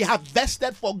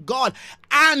harvested for God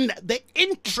and the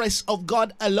interest of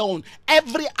God alone.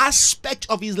 Every aspect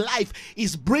of his life,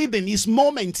 his breathing, his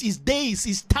moments, his days,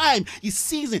 his time, his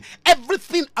season,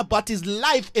 everything about his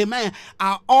life, amen,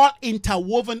 are all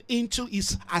interwoven into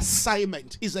his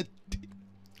assignment. It's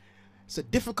a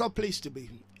difficult place to be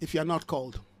if you're not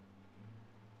called.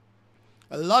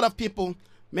 A lot of people,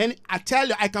 I tell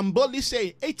you, I can boldly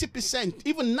say 80%,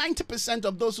 even 90%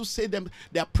 of those who say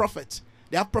they are prophets,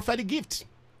 they have prophetic gifts,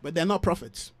 but they're not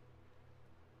prophets.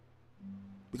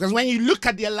 Because when you look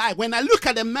at their life, when I look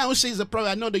at a man who says a prophet,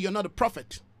 I know that you're not a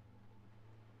prophet.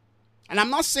 And I'm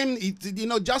not saying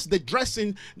it, just the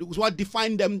dressing was what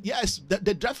defined them. Yes,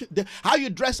 the dress, how you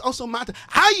dress also matters.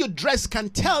 How you dress can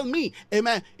tell me,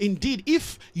 amen, indeed,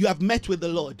 if you have met with the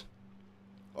Lord,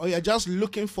 or you're just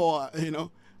looking for,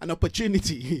 an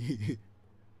opportunity.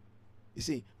 You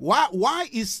see, why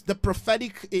is the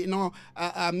prophetic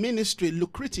ministry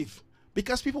lucrative?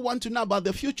 Because people want to know about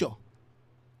the future.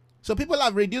 So people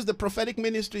have reduced the prophetic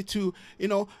ministry to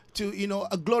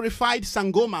a glorified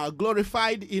sangoma, a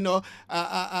glorified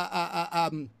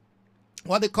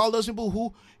what they call those people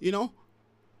who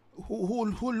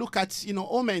who look at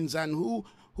omens and who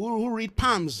read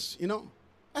palms.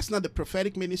 That's not the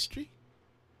prophetic ministry.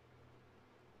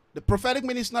 The prophetic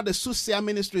ministry is not the soothsayer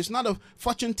ministry. It's not a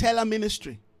fortune teller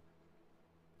ministry.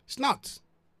 It's not.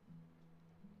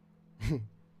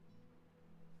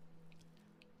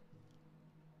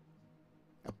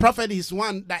 A prophet is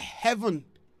one that heaven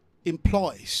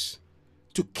employs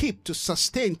to keep, to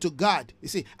sustain, to guard. You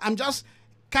see, I'm just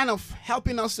kind of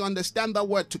helping us to understand that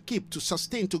word, to keep, to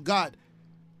sustain, to guard,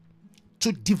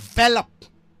 to develop.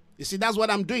 You see, that's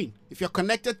what I'm doing. If you're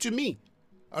connected to me,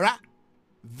 all right?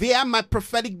 Via my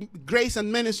prophetic grace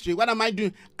and ministry, what am I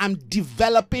doing? I'm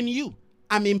developing you.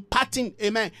 I'm imparting,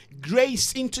 amen,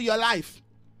 grace into your life.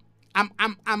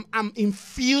 I'm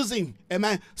infusing,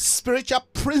 amen, spiritual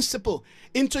principle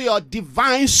into your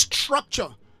divine structure.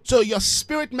 So your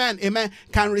spirit man, amen,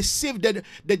 can receive the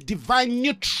divine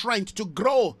nutrient to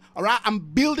grow. All right. I'm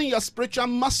building your spiritual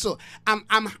muscle. I'm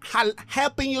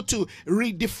helping you to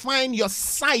redefine your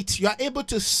sight. You are able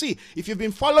to see. If you've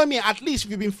been following me, at least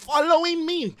if you've been following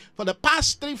me for the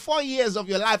past 3-4 years of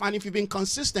your life, and if you've been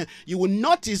consistent, you will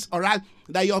notice, all right,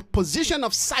 that your position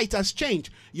of sight has changed.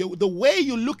 The way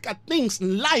you look at things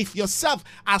in life yourself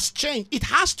has changed. It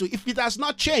has to. If it has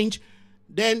not changed,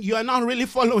 then you are not really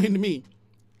following me.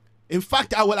 In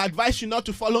fact, I will advise you not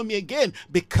to follow me again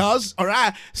because, all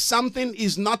right, something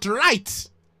is not right.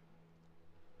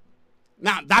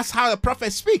 Now, that's how a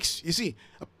prophet speaks. You see,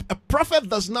 a prophet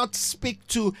does not speak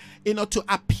to, to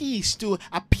appease, to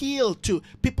appeal to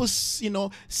people's,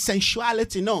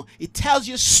 sensuality. No, it tells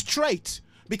you straight.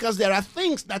 Because there are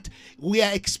things that we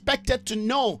are expected to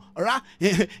know, all right?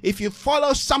 If you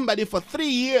follow somebody for 3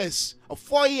 years, or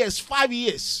 4 years, 5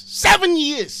 years, 7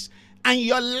 years, and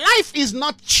your life is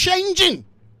not changing,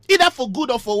 either for good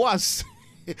or for worse,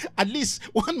 at least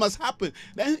one must happen,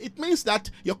 then it means that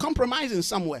you're compromising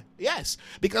somewhere. Yes,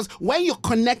 because when you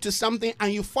connect to something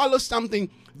and you follow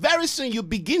something, very soon you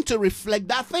begin to reflect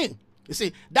that thing. You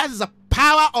see, that is a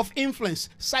power of influence.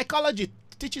 Psychology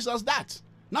teaches us that.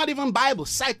 Not even Bible.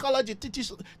 Psychology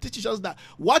teaches us that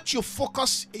what you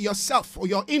focus yourself or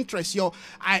your interest, your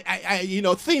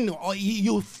thing, or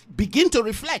you begin to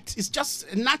reflect. It's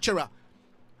just natural.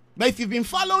 But if you've been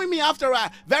following me after a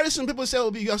while, very soon people say,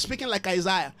 oh, you're speaking like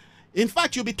Isaiah. In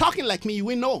fact, you'll be talking like me, you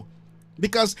will know.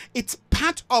 Because it's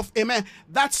part of, amen,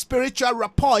 that spiritual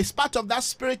rapport. It's part of that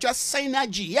spiritual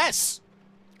synergy. Yes.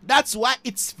 That's why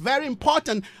it's very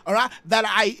important, all right, that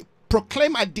I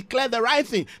proclaim, I declare the right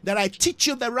thing, that I teach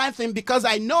you the right thing, because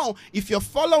I know if you're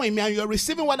following me and you're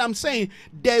receiving what I'm saying,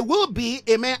 there will be,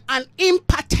 amen, an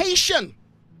impartation.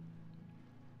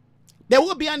 There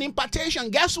will be an impartation.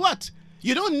 Guess what?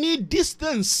 You don't need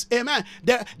distance, amen.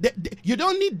 You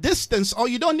don't need distance, or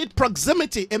you don't need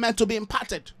proximity, amen, to be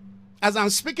imparted. As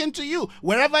I'm speaking to you,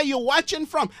 wherever you're watching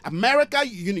from, America,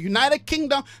 United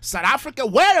Kingdom, South Africa,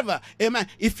 wherever, amen,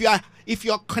 if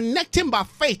you're connecting by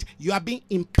faith, you are being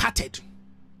imparted.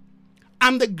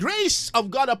 And the grace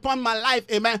of God upon my life,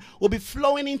 amen, will be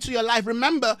flowing into your life.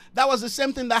 Remember, that was the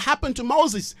same thing that happened to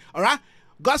Moses, all right?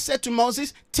 God said to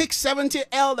Moses, take 70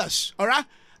 elders, all right,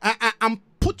 and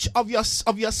put of your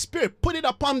spirit, put it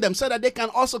upon them, so that they can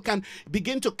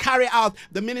begin to carry out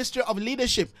the ministry of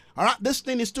leadership. All right, this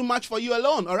thing is too much for you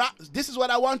alone. All right, this is what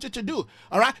I want you to do.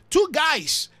 All right, 2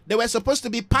 guys, they were supposed to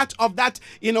be part of that,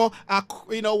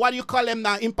 what do you call them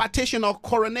now, impartation or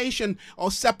coronation or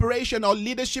separation or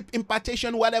leadership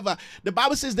impartation, whatever. The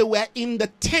Bible says they were in the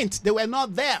tent, they were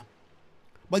not there.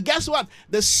 But guess what?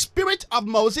 The spirit of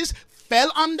Moses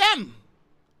fell on them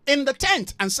in the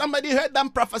tent, and somebody heard them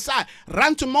prophesy,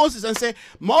 ran to Moses and said,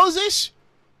 Moses,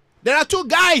 there are 2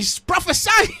 guys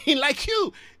prophesying like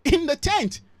you in the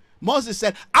tent. Moses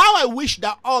said, how I wish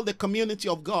that all the community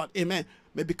of God, amen,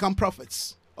 may become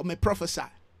prophets or may prophesy.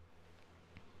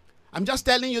 I'm just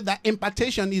telling you that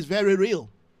impartation is very real.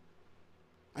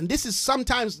 And this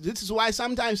is why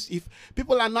sometimes if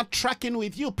people are not tracking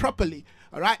with you properly,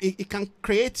 all right, it can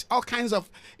create all kinds of,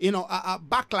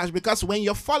 backlash, because when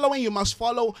you're following, you must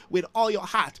follow with all your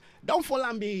heart. Don't follow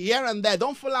and be here and there.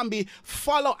 Don't follow and be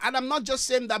follow. And I'm not just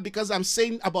saying that because I'm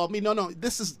saying about me. No.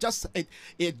 This is just a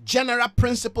general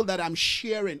principle that I'm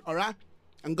sharing, all right?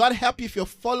 And God help you if you're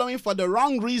following for the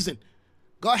wrong reason.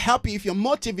 God help you if your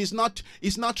motive is not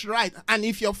right. And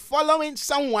if you're following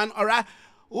someone, all right,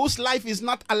 whose life is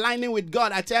not aligning with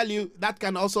God, I tell you, that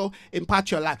can also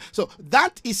impact your life. So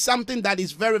that is something that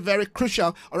is very, very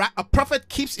crucial. All right, a prophet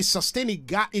keeps his sustain, he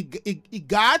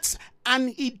guards, and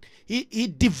he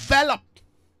develops.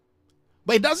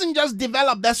 But it doesn't just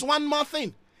develop. There's one more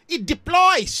thing. It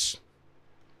deploys.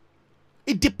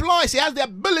 It deploys. He has the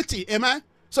ability. Amen.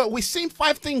 So we've seen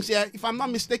 5 things here, if I'm not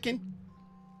mistaken.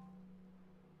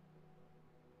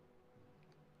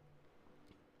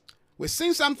 We're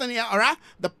seeing something here, all right?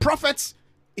 The prophets,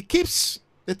 it keeps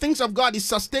the things of God, it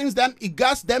sustains them, it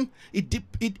guards them,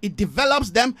 it develops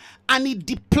them, and it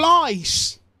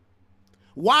deploys.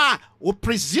 Why? We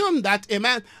presume that,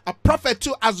 amen, a prophet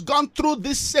too has gone through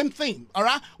this same thing, all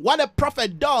right? What a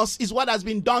prophet does is what has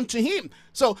been done to him.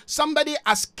 So somebody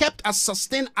has kept, has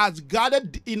sustained, has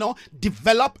guarded,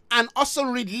 developed, and also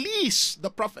released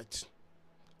the prophet.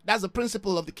 That's the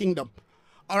principle of the kingdom,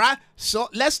 all right? So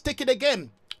let's take it again.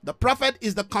 The prophet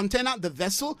is the container, the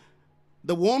vessel,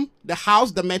 the womb, the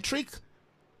house, the metric.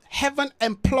 Heaven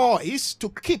employs to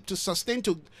keep, to sustain,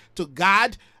 to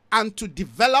guard, and to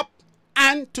develop,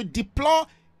 and to deploy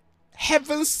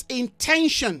heaven's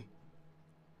intention.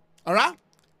 All right?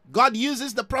 God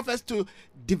uses the prophets to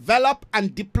develop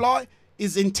and deploy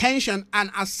his intention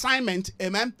and assignment.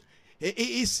 Amen. It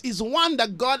is one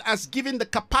that God has given the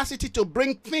capacity to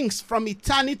bring things from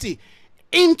eternity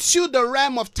into the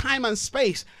realm of time and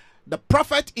space. The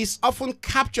prophet is often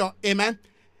captured, amen,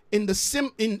 in the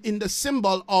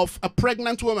symbol of a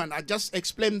pregnant woman. I just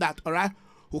explained that, all right,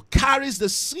 who carries the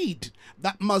seed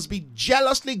that must be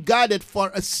jealously guarded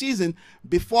for a season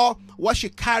before what she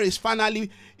carries finally,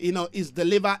 is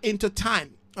delivered into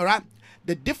time, all right.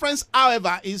 The difference,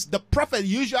 however, is the prophet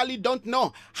usually don't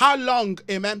know how long,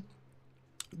 amen,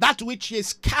 that which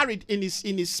is carried in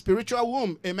his spiritual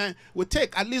womb, amen, will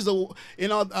take. At least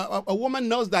a woman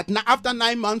knows that after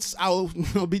 9 months I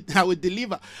will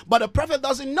deliver, but a prophet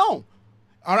doesn't know.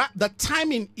 All right, the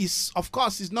timing is, of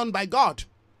course, is known by God.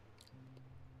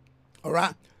 All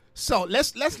right, so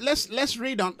let's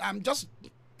read on. I'm just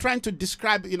trying to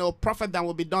describe prophet that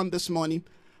will be done this morning.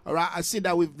 All right, I see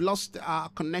that we've lost our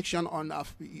connection on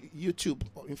YouTube.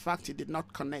 In fact, it did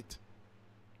not connect.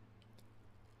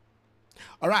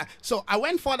 All right, so I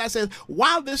went forward. I said,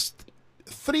 while these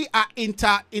 3 are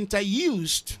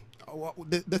interused,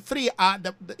 the 3 are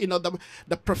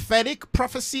the prophetic,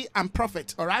 prophecy, and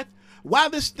prophet. All right,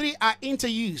 while these 3 are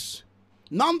interused,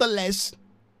 nonetheless,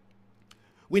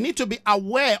 we need to be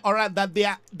aware, all right, that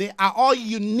they are all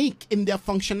unique in their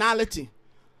functionality.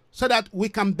 so that we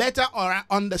can better or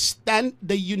understand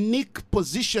the unique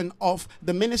position of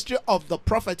the ministry of the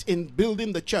prophet in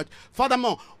building the church.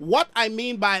 Furthermore, what I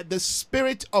mean by the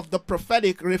spirit of the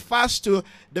prophetic refers to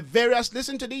the various,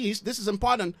 listen to these, this is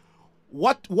important.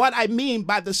 What I mean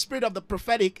by the spirit of the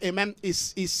prophetic, amen,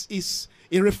 is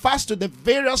it refers to the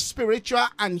various spiritual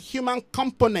and human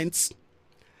components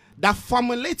that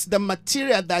formulates the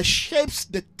material that shapes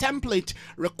the template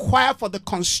required for the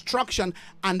construction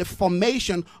and the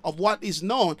formation of what is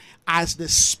known as the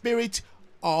spirit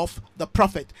of the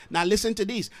prophet. Now listen to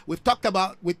this. We've talked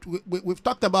about we've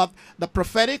talked about the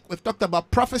prophetic, we've talked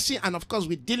about prophecy, and of course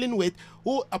we're dealing with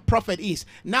who a prophet is.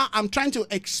 Now I'm trying to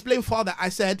explain further. I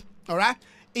said, all right,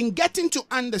 in getting to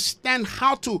understand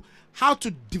how to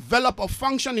develop or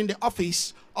function in the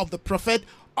office of the prophet,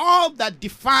 all that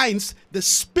defines the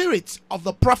spirit of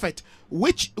the prophet,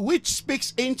 which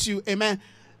speaks into, amen,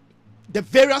 the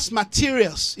various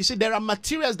materials. You see, there are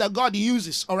materials that God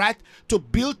uses, all right, to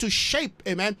build, to shape,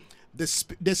 amen, the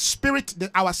spirit,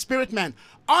 our spirit man.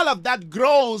 All of that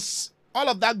grows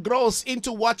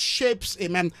into what shapes,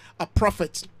 amen, a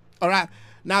prophet. All right,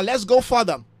 now let's go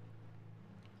further.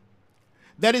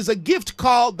 There is a gift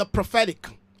called the prophetic.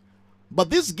 But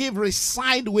this gift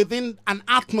resides within an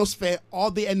atmosphere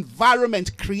or the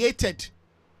environment created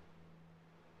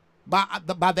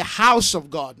by the house of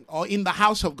God, or in the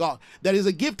house of God. There is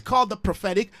a gift called the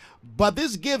prophetic, but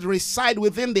this gift resides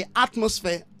within the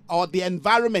atmosphere or the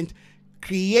environment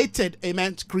created,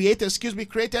 amen,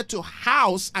 created to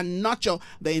house and nurture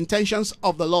the intentions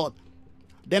of the Lord.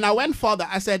 Then I went further.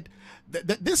 I said,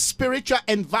 this spiritual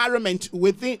environment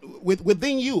within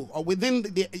you, or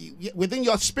within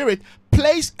your spirit,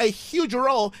 plays a huge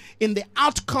role in the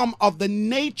outcome of the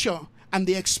nature and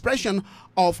the expression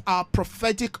of our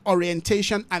prophetic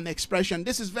orientation and expression.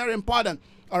 This is very important.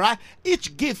 All right,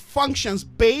 each gift functions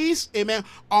based, amen,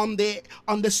 on the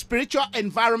spiritual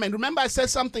environment. Remember, I said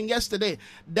something yesterday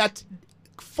that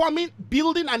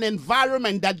building an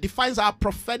environment that defines our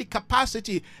prophetic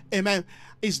capacity, amen,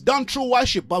 is done through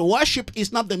worship. But worship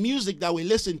is not the music that we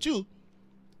listen to.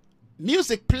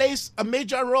 Music plays a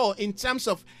major role in terms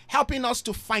of helping us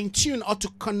to fine-tune or to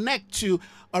connect to,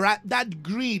 all right, that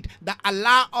greed that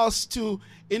allow us to,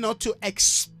 to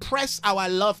express our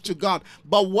love to God.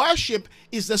 But worship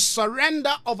is the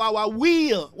surrender of our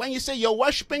will. When you say you're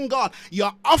worshiping God,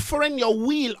 you're offering your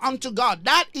will unto God.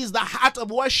 That is the heart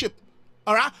of worship.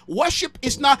 All right, worship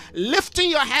is not lifting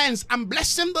your hands and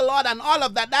blessing the Lord and all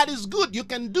of that. That is good. You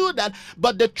can do that.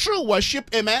 But the true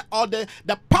worship, amen, or the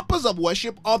purpose of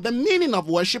worship or the meaning of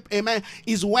worship, amen,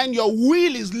 is when your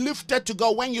will is lifted to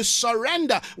God, when you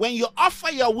surrender, when you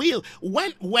offer your will.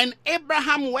 When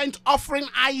Abraham went offering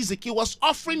Isaac, he was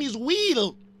offering his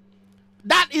will.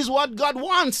 That is what God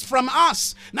wants from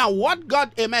us. Now, what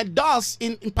God, amen, does,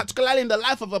 in particularly in the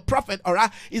life of a prophet, all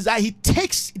right, is that he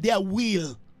takes their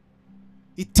will.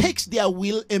 He takes their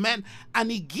will, amen,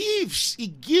 and he gives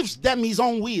them his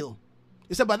own will.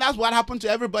 He said, but that's what happened to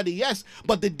everybody. Yes,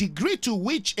 but the degree to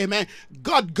which, amen,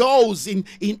 God goes in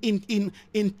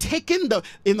taking the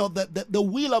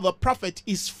will of a prophet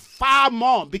is far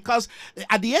more, because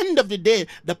at the end of the day,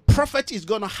 the prophet is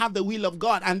going to have the will of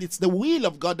God, and it's the will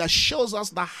of God that shows us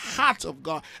the heart of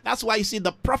God. That's why you see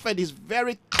the prophet is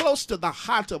very close to the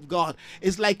heart of God.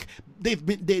 It's like they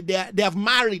have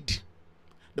married.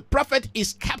 The prophet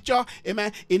is captured,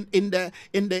 amen, in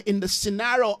the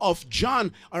scenario of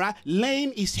John, all right,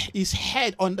 laying his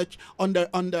head on the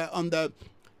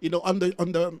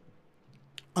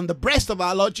breast of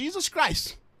our Lord Jesus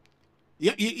Christ.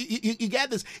 You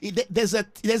get this?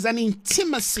 There's an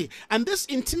intimacy, and this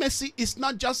intimacy is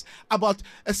not just about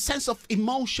a sense of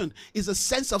emotion; it's a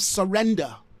sense of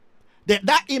surrender.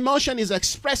 That emotion is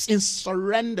expressed in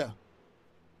surrender.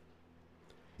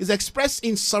 Is expressed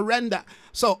in surrender.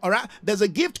 So, all right, there's a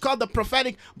gift called the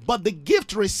prophetic, but the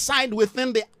gift resides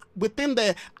within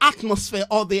the atmosphere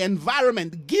or the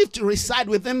environment. The gift resides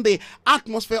within the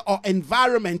atmosphere or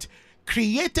environment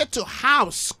created to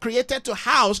house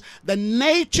the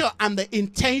nature and the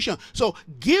intention. So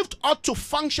gift ought to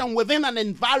function within an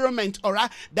environment, all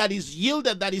right, that is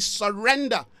yielded, that is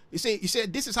surrender. You say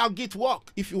this is how gift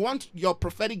work. If you want your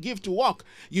prophetic gift to work,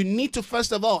 you need to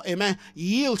first of all, amen,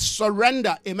 yield,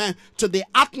 surrender, amen, to the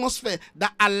atmosphere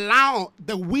that allow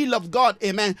the will of God,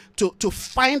 amen, to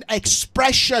find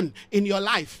expression in your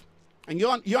life. And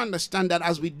you understand that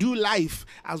as we do life,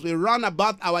 as we run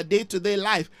about our day-to-day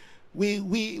life, we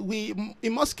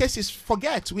in most cases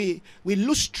forget, we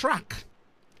lose track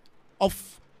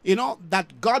of you know,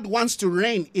 that God wants to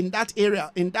reign in that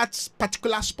area, in that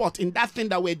particular spot, in that thing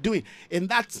that we're doing, in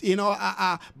that,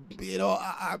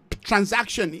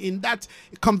 transaction, in that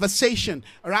conversation,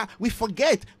 all right? We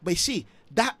forget, but see,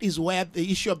 that is where the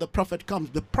issue of the prophet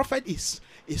comes. The prophet is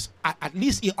at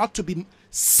least he ought to be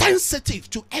sensitive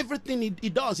to everything he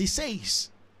does, he says.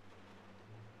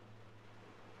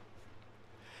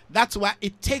 That's why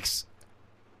it takes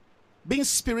being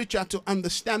spiritual to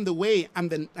understand the way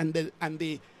and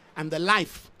the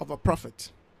life of a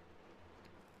prophet.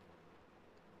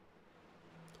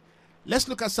 Let's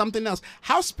look at something else.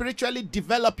 How spiritually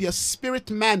develop your spirit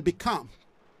man become.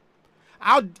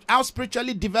 How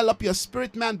spiritually develop your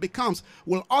spirit man becomes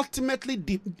will ultimately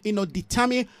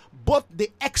determine both the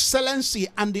excellency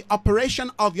and the operation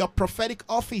of your prophetic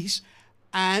office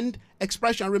and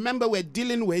expression. Remember, we're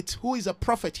dealing with who is a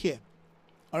prophet here.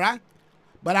 All right?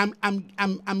 But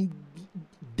I'm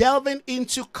delving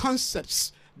into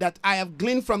concepts that I have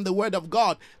gleaned from the Word of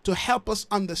God to help us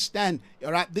understand,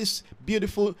 all right, this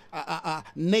beautiful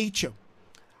nature.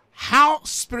 How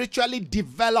spiritually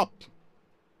develop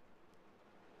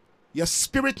your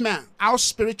spirit man, how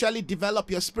spiritually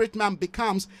develop your spirit man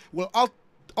becomes will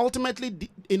ultimately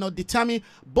determine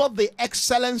both the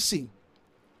excellency.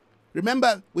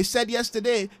 Remember, we said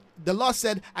yesterday, the Lord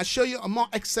said, I show you a more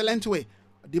excellent way.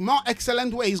 The more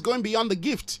excellent way is going beyond the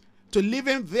gift to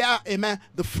living there, amen,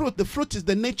 the fruit. The fruit is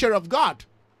the nature of God.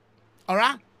 All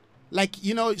right? Like,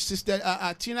 Sister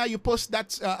Tina, you post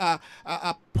that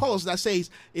post that says,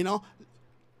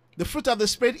 the fruit of the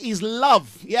Spirit is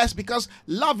love. Yes, because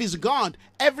love is God.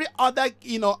 Every other,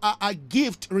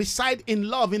 gift reside in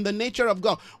love, in the nature of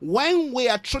God. When we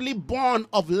are truly born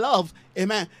of love,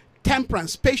 amen,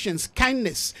 temperance, patience,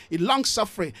 kindness,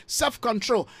 long-suffering,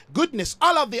 self-control, goodness,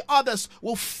 all of the others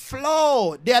will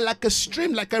flow. They're like a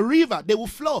stream, like a river. They will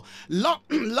flow.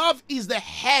 Love is the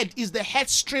head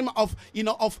stream of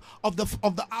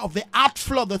the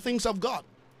outflow of the things of God.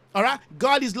 All right,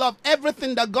 God is love.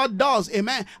 Everything that God does,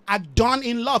 amen, are done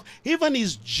in love. Even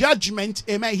his judgment,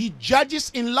 amen, he judges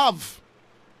in love.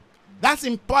 That's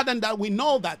important that we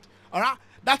know that. All right,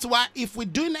 that's why if we're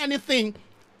doing anything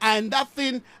and that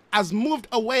thing has moved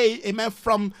away, amen,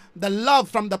 from the love,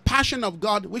 from the passion of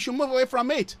God, we should move away from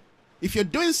it. If you're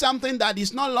doing something that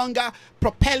is no longer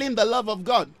propelling the love of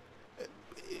God,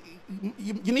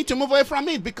 you need to move away from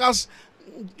it, because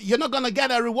you're not going to get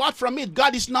a reward from it.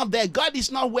 God is not there. God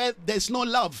is not where there's no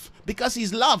love, because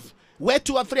he's love. Where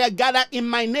two or three are gathered in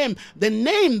my name, the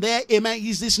name there, amen,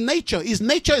 is his nature. His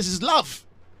nature is his love.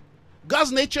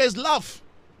 God's nature is love.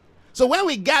 So when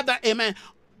we gather, amen,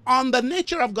 on the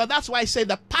nature of God, that's why I say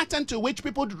the pattern to which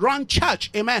people run church,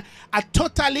 amen, are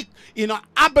totally,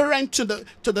 aberrant to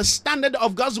the standard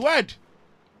of God's word.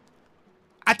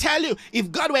 I tell you,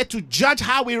 if God were to judge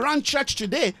how we run church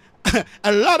today,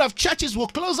 a lot of churches will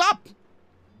close up,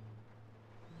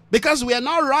 because we are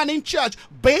not running church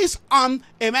based on,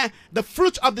 amen, the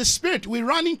fruit of the Spirit. We're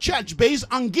running church based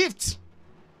on gifts.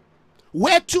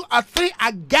 Where two or three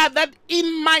are gathered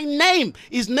in my name.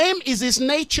 His name is his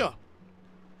nature.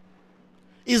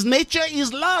 His nature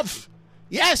is love.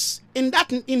 Yes, in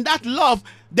that love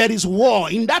there is war.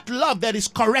 In that love there is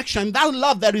correction. In that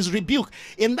love there is rebuke.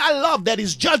 In that love there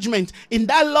is judgment. In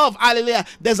that love, hallelujah,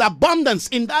 there's abundance.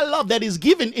 In that love there is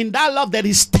giving. In that love there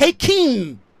is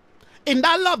taking. In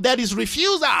that love there is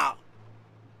refusal.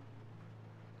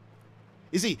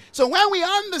 You see, so when we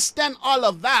understand all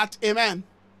of that, amen,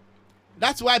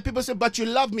 that's why people say, but you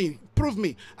love me, prove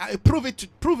me. Prove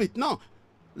it. No,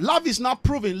 love is not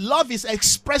proving. Love is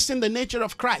expressing the nature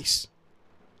of Christ.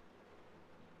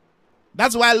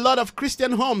 That's why a lot of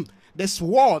Christian home, there's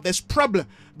war, there's problem,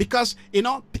 because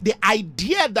the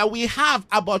idea that we have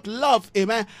about love,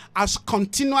 amen, has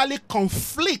continually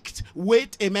conflict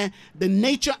with, amen, the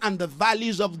nature and the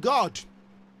values of God.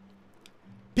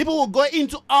 People will go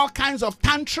into all kinds of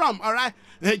tantrum, all right,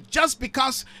 just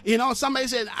because somebody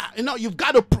said, you've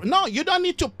got to no, you don't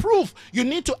need to prove. You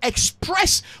need to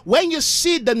express. When you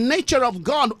see the nature of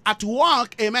God at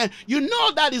work, amen, you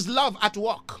know that is love at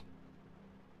work.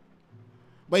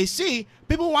 But you see,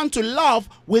 people want to love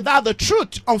without the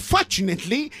truth.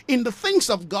 Unfortunately, in the things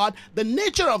of God, the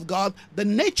nature of God,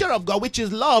 which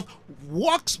is love,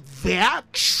 works via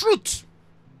truth.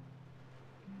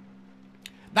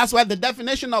 That's why the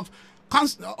definition of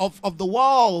the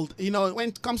world, when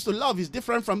it comes to love, is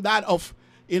different from that of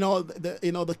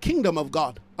the kingdom of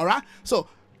God. All right. So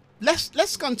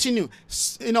let's continue.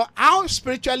 How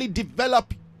spiritually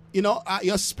develop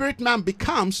your spirit man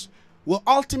becomes will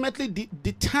ultimately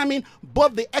determine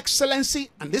both the excellency,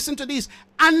 and listen to this,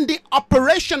 and the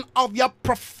operation of your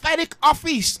prophetic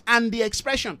office and the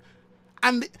expression.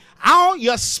 and how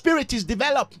your spirit is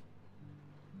developed.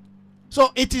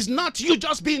 So it is not you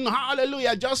just being,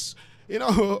 hallelujah, just,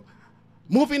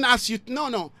 moving as you,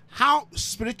 no. How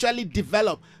spiritually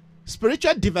develop.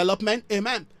 Spiritual development,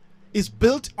 amen, is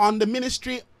built on the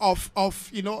ministry of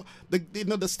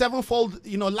the sevenfold,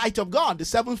 light of God, the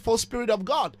sevenfold spirit of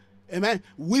God, amen.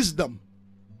 Wisdom,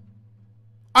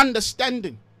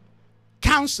 understanding,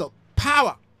 counsel,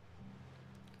 power,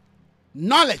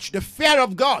 knowledge, the fear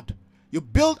of God. You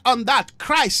build on that.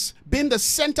 Christ being the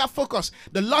center focus,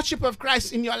 the Lordship of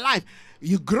Christ in your life.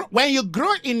 You grow, when you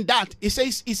grow in that, it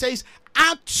says,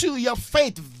 add to your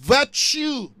faith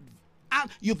virtue.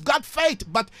 You've got faith,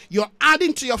 but you're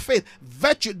adding to your faith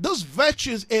virtue. Those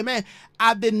virtues, amen,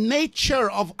 are the nature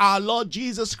of our Lord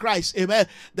Jesus Christ, amen,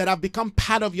 that have become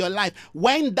part of your life.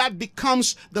 When that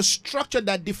becomes the structure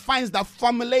that defines, that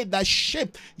formulate, that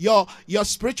shape your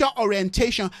spiritual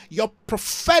orientation, your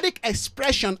prophetic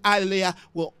expression, hallelujah,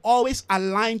 will always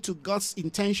align to God's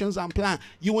intentions and plan.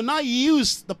 You will not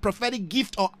use the prophetic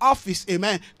gift or office,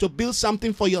 amen, to build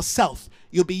something for yourself.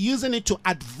 You'll be using it to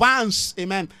advance,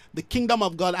 amen, the kingdom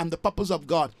of God and the purpose of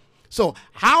God. So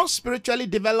how spiritually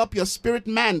develop your spirit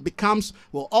man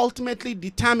will ultimately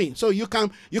determine. So you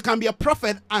can be a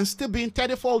prophet and still be in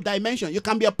 30-fold dimension. You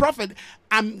can be a prophet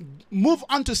and move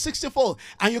on to 60-fold.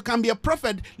 And you can be a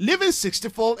prophet living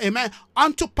 60-fold, amen,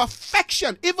 unto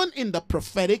perfection. Even in the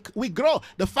prophetic, we grow.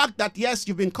 The fact that, yes,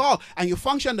 you've been called and you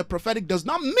function the prophetic does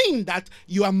not mean that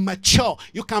you are mature.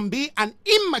 You can be an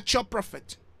immature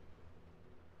prophet.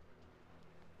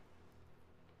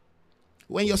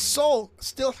 When your soul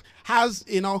still has,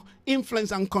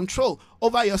 influence and control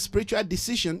over your spiritual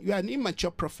decision, you are an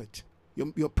immature prophet.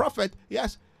 You're a prophet,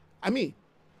 yes. I mean,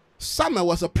 Samuel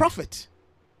was a prophet.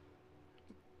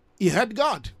 He heard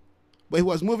God, but he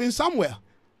was moving somewhere.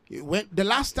 The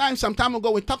last time, some time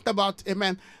ago, we talked about,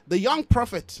 amen, the young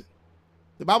prophet.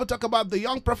 The Bible talked about the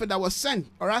young prophet that was sent,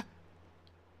 all right,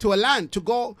 to a land to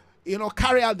go,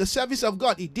 carry out the service of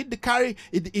God. He carried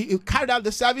out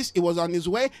the service. He was on his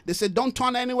way. They said, don't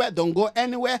turn anywhere, don't go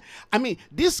anywhere. I mean,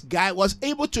 this guy was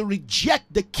able to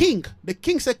reject the king. The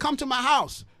king said, come to my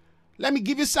house. Let me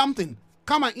give you something.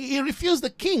 Come on. He refused the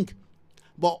king,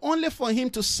 but only for him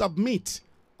to submit,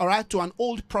 all right, to an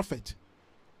old prophet.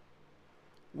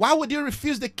 Why would you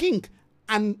refuse the king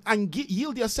and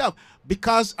yield yourself?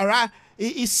 Because, all right,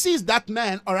 he sees that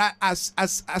man, all right,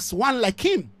 as one like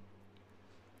him.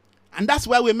 And that's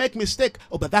where we make mistake.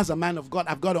 Oh, but that's a man of God.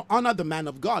 I've got to honor the man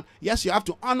of God. Yes, you have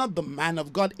to honor the man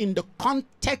of God in the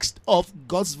context of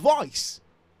God's voice.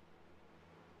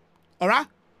 All right?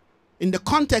 In the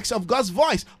context of God's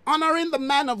voice. Honoring the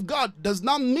man of God does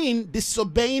not mean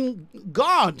disobeying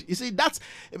God. You see, that's,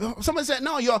 somebody said,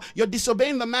 no, you're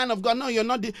disobeying the man of God. No, you're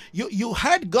not. You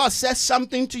heard God say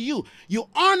something to you. You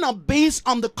honor based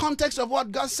on the context of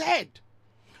what God said.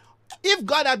 If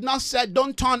God had not said,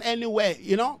 don't turn anywhere,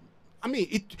 I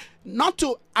mean, not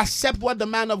to accept what the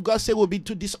man of God said would be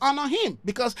to dishonor him,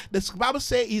 because the Bible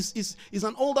says he's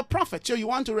an older prophet. So you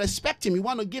want to respect him. You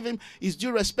want to give him his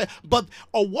due respect. But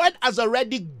a word has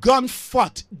already gone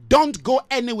forth. Don't go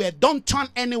anywhere. Don't turn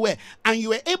anywhere. And you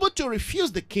were able to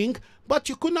refuse the king, but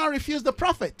you could not refuse the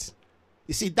prophet.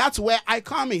 You see, that's where I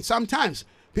come in. Sometimes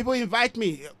people invite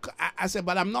me. I say,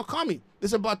 but I'm not coming. They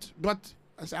say, but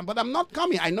I'm not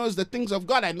coming. I know it's the things of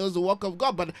God. I know it's the work of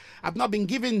God, but I've not been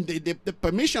given the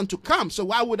permission to come. So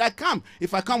why would I come?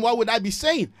 If I come, what would I be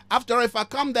saying? After all, if I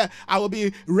come there, I will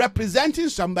be representing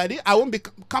somebody. I won't be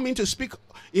coming to speak,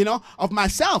 of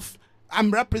myself. I'm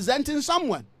representing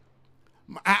someone.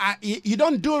 You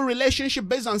don't do a relationship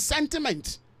based on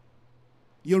sentiment.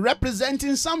 You're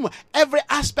representing someone. Every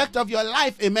aspect of your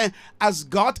life, amen, has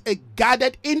got a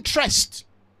guarded interest.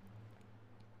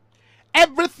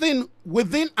 Everything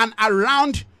within and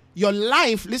around your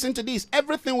life, listen to this,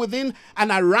 everything within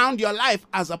and around your life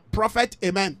as a prophet,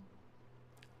 amen,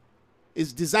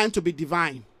 is designed to be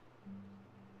divine.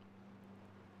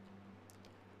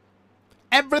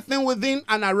 Everything within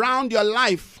and around your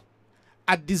life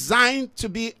are designed to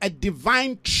be a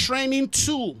divine training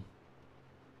tool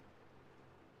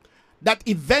that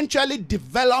eventually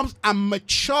develops and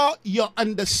mature your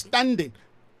understanding,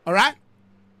 all right,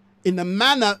 in a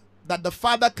manner that the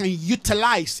Father can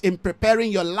utilize in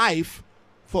preparing your life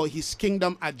for his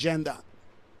kingdom agenda.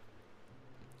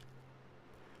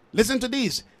 Listen to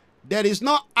this. There is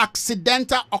no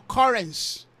accidental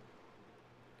occurrence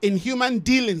in human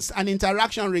dealings and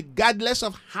interaction, regardless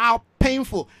of how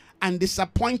painful and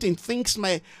disappointing things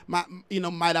might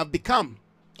have become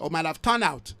or might have turned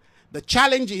out. The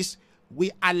challenge is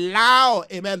we allow,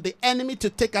 amen, the enemy to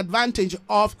take advantage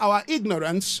of our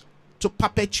ignorance to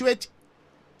perpetuate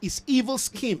his evil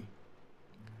scheme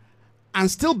and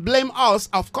still blame us.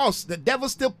 Of course, the devil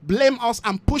still blame us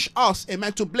and push us,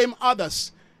 amen, to blame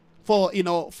others for,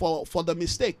 for the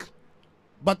mistake.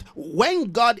 But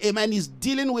when God, amen, is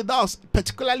dealing with us,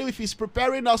 particularly if he's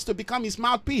preparing us to become his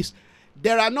mouthpiece,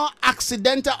 there are no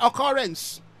accidental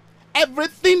occurrence.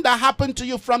 Everything that happened to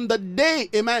you from the day,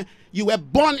 amen, you were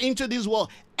born into this world,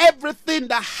 everything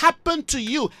that happened to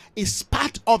you is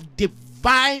part of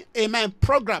divine, amen,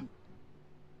 program.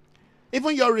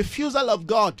 Even your refusal of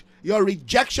God, your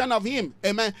rejection of him,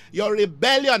 amen, your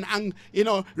rebellion and,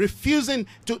 refusing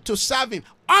to serve him,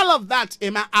 all of that,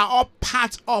 amen, are all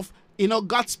part of,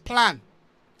 God's plan.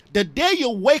 The day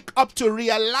you wake up to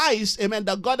realize, amen,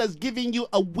 that God has given you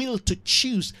a will to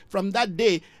choose, from that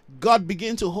day, God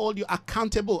begins to hold you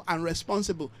accountable and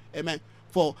responsible, amen,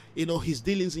 for, his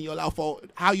dealings in your life, for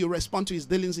how you respond to his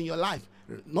dealings in your life.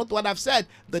 Not what I've said.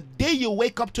 The day you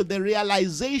wake up to the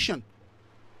realization,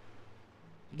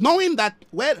 knowing that,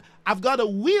 well, I've got a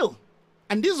will,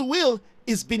 and this will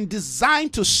is been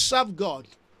designed to serve God.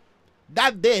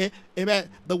 That day, amen,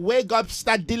 the way God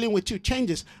starts dealing with you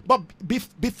changes. But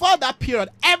before that period,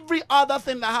 every other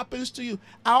thing that happens to you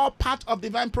are all part of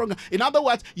divine program. In other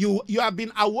words, you have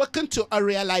been awakened to a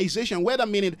realization. Wait a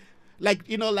minute, like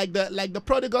the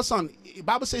prodigal son. The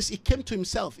Bible says he came to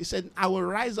himself. He said, "I will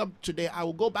rise up today. I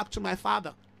will go back to my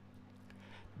father."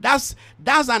 That's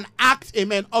an act,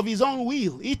 amen, of his own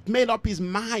will. It made up his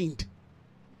mind.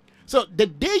 So the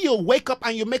day you wake up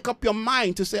and you make up your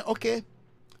mind to say, okay,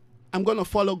 I'm going to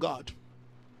follow God,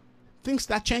 things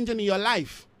start changing in your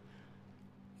life.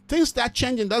 Things start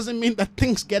changing doesn't mean that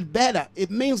things get better. It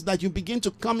means that you begin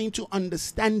to come into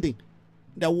understanding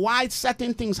that why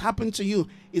certain things happen to you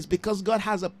is because God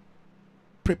has a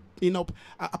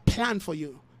plan for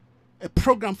you, a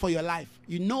program for your life.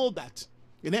 You know that.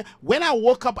 When I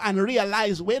woke up and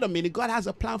realized, wait a minute, God has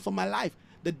a plan for my life.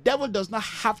 The devil does not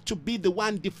have to be the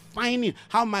one defining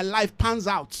how my life pans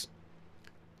out.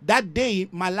 That day,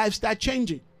 my life started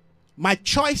changing. My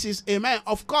choices, amen,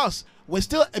 of course, were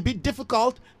still a bit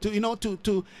difficult to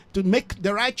make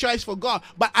the right choice for God.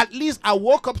 But at least I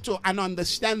woke up to an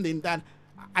understanding that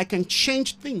I can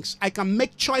change things. I can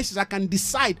make choices. I can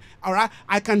decide, all right?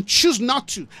 I can choose not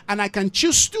to, and I can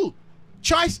choose to.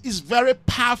 Choice is very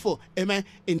powerful, amen,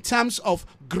 in terms of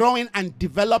growing and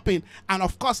developing and,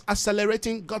 of course,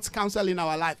 accelerating God's counsel in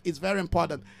our life. It's very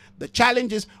important. The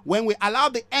challenge is when we allow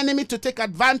the enemy to take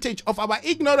advantage of our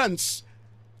ignorance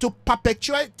to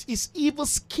perpetuate his evil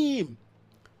scheme.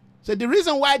 So the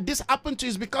reason why this happened to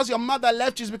you is because your mother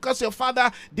left you, is because your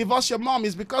father divorced your mom,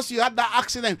 is because you had that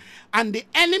accident. And the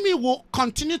enemy will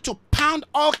continue to pound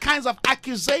all kinds of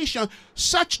accusations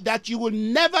such that you will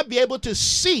never be able to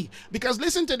see. Because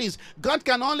listen to this, God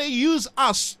can only use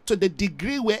us to the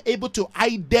degree we're able to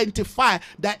identify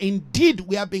that indeed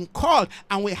we have been called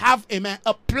and we have, amen,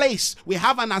 a place, we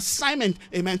have an assignment,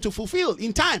 amen, to fulfill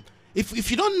in time.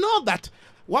 If you don't know that,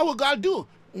 what will God do?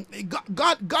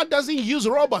 God doesn't use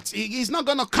robots. He's not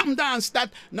going to come down and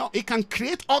start. No, he can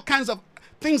create all kinds of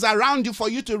things around you for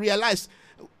you to realize,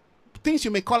 things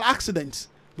you may call accidents.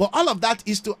 But all of that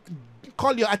is to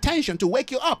call your attention, to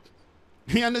wake you up.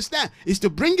 You understand? It's to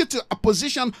bring you to a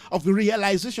position of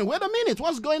realization. Wait a minute,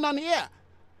 what's going on here?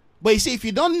 But you see, if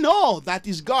you don't know that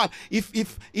is God, if the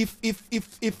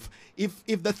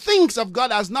things of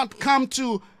God has not come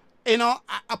to,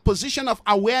 a position of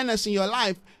awareness in your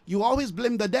life, you always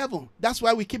blame the devil. That's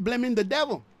why we keep blaming the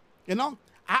devil.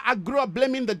 I grew up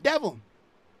blaming the devil.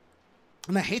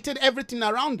 And I hated everything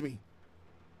around me.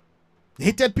 I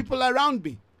hated people around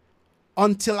me.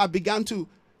 Until I began to,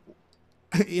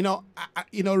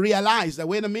 realize that,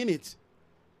 wait a minute,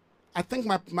 I think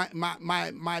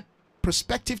my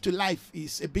perspective to life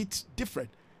is a bit different.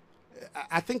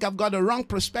 I think I've got a wrong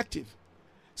perspective.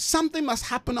 Something must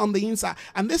happen on the inside.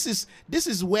 And this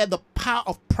is where the power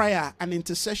of prayer and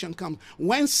intercession comes.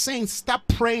 When saints start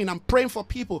praying and praying for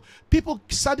people, people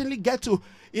suddenly get to,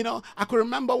 I could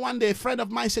remember one day a friend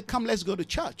of mine said, "Come, let's go to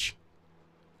church."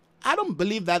 I don't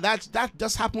believe that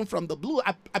just happened from the blue.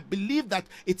 I believe that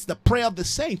it's the prayer of the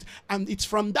saints. And it's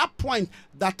from that point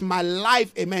that my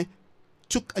life, amen,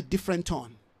 took a different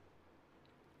turn.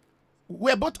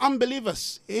 We're both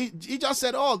unbelievers. He just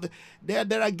said, "Oh,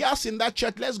 there are girls in that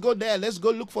church. Let's go there. Let's go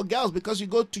look for girls, because you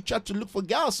go to church to look for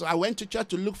girls." So I went to church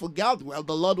to look for girls. Well,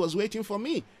 the Lord was waiting for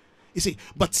me. You see,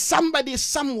 but somebody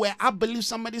somewhere, I believe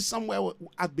somebody somewhere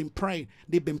has been praying.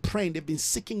 They've been praying. They've been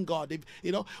seeking God.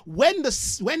 When the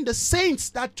saints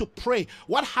start to pray,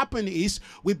 what happened is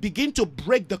we begin to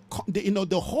break the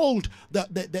hold,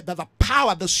 the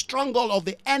power, the stronghold of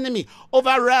the enemy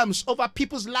over realms, over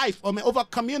people's life, over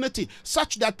community,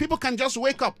 such that people can just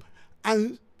wake up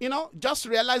and just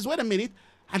realize, wait a minute.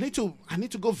 I need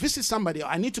to go visit somebody, or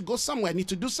I need to go somewhere, I need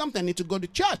to do something, I need to go to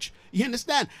church. You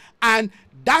understand? And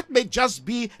that may just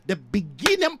be the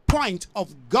beginning point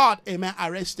of God, amen,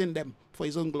 arresting them for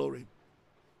his own glory.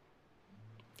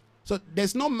 So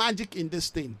there's no magic in this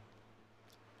thing.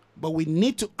 But we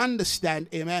need to understand,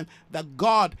 amen, that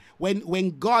God,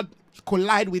 when God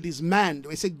collide with his man,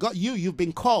 we say, God, you've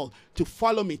been called to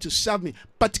follow me, to serve me,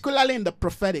 particularly in the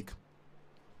prophetic.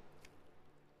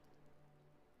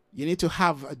 You need to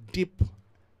have a deep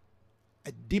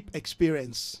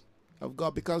experience of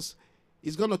God, because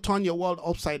he's going to turn your world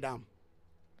upside down.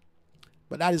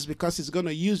 But that is because he's going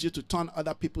to use you to turn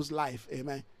other people's life,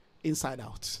 amen, inside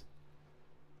out.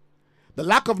 The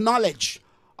lack of knowledge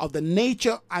of the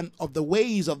nature and of the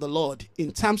ways of the Lord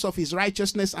in terms of his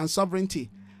righteousness and sovereignty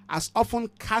has often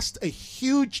cast a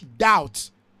huge doubt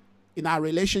in our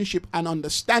relationship and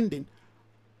understanding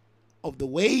of the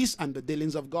ways and the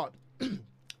dealings of God.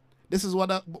 This is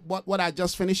what I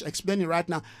just finished explaining right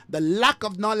now. The lack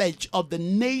of knowledge of the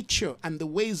nature and the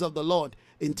ways of the Lord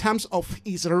in terms of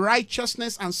his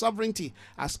righteousness and sovereignty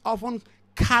has often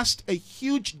cast a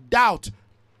huge doubt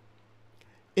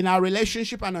in our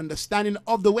relationship and understanding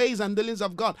of the ways and dealings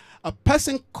of God. A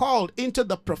person called into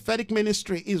the prophetic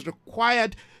ministry is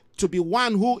required to be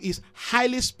one who is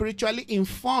highly spiritually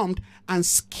informed and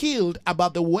skilled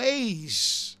about the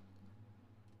ways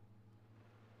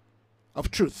of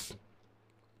truth.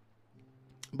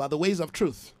 About the ways of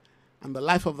truth and the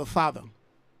life of the Father.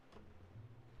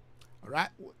 All right,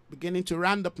 beginning to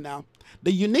round up now.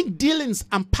 The unique dealings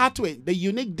and pathway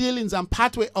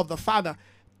of the Father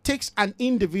takes an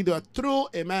individual through,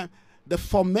 amen, the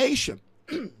formation.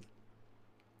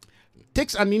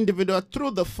 Takes an individual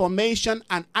through the formation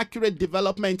and accurate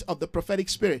development of the prophetic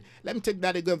spirit. Let me take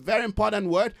that again. Very important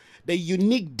word. The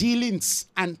unique dealings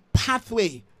and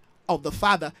pathway of the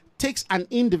Father takes an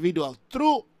individual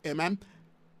through, amen,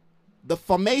 the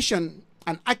formation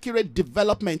and accurate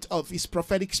development of his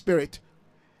prophetic spirit.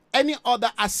 Any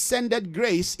other ascended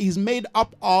grace is made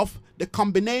up of the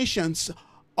combinations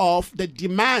of the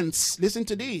demands, listen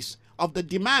to this, of the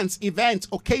demands, events,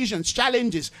 occasions,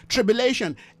 challenges,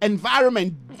 tribulation,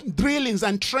 environment, drillings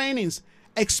and trainings,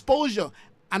 exposure,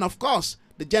 and of course,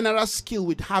 the general skill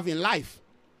we have in life.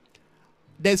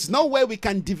 There's no way we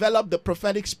can develop the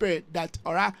prophetic spirit that,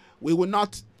 all right, we will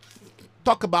not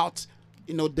talk about,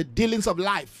 the dealings of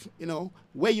life,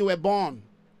 where you were born,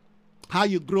 how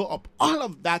you grew up. All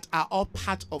of that are all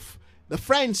part of the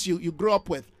friends you grew up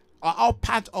with, are all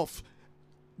part of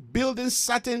building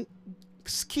certain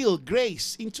skill,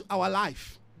 grace into our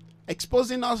life,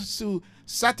 exposing us to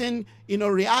certain,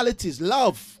 realities,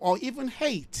 love, or even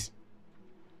hate.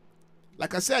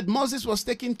 Like I said, Moses was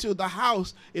taken to the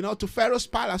house, to Pharaoh's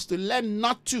palace to learn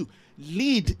not to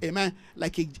lead, amen,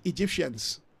 like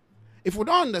Egyptians. If we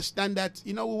don't understand that,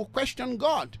 we will question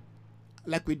God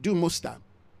like we do most time.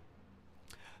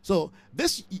 So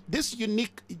this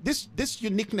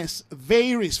uniqueness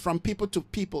varies from people to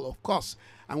people, of course.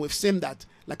 And we've seen that,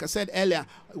 like I said earlier,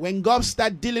 when God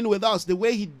starts dealing with us, the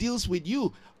way he deals with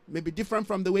you may be different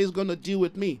from the way he's going to deal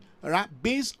with me. All right?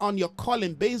 Based on your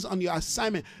calling, based on your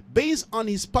assignment, based on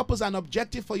his purpose and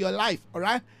objective for your life. All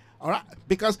right? All right,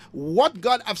 because what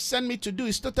God has sent me to do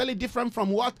is totally different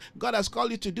from what God has called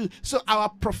you to do. So our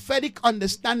prophetic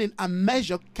understanding and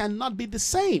measure cannot be the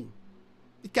same.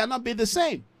 It cannot be the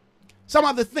same. Some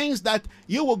of the things that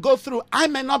you will go through, I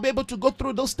may not be able to go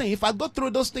through those things. If I go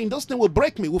through those things will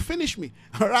break me, will finish me.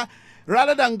 All right,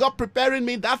 rather than God preparing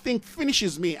me, that thing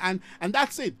finishes me, and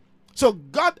that's it. So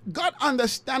God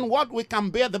understands what we can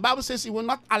bear. The Bible says he will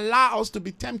not allow us to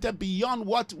be tempted beyond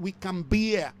what we can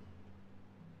bear.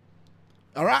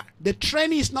 All right, the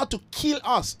training is not to kill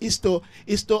us, is to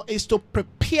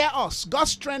prepare us.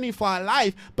 God's training for our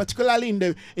life, particularly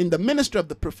in the ministry of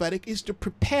the prophetic, is to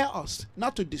prepare us,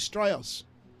 not to destroy us.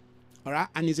 All right,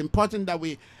 and it's important that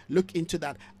we look into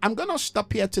that. I'm gonna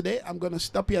stop here today. I'm gonna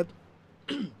stop here.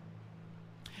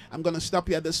 I'm gonna stop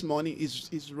here this morning.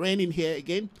 It's raining here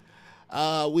again.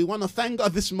 We want to thank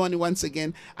God this morning once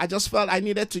again. I just felt I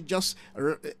needed to just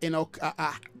do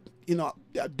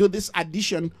this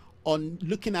addition on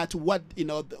looking at what,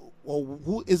 or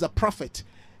who is a prophet.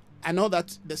 I know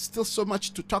that there's still so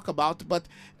much to talk about, but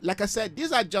like I said,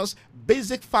 these are just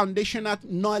basic foundational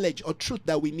knowledge or truth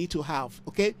that we need to have,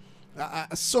 okay?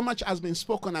 So much has been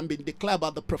spoken and been declared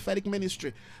about the prophetic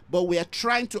ministry, but we are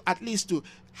trying to at least to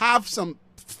have some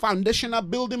foundational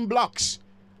building blocks.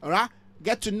 All right,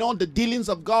 get to know the dealings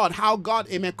of God, how God,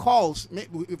 amen, calls.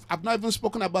 I've not even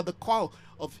spoken about the call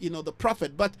of, you know, the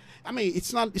prophet, but I mean,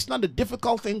 it's not a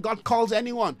difficult thing. God calls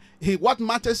anyone. What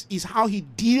matters is how he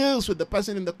deals with the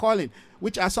person in the calling,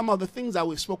 which are some of the things that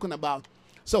we've spoken about.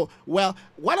 So, well,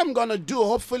 what I'm going to do,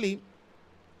 hopefully,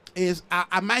 is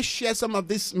I might share some of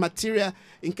this material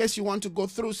in case you want to go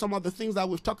through some of the things that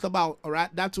we've talked about. All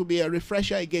right, that will be a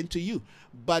refresher again to you.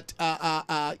 But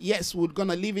yes, we're going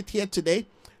to leave it here today.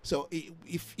 So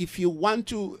if you want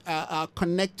to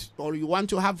connect, or you want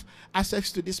to have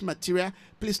access to this material,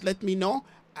 please let me know.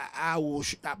 I will,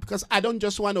 because I don't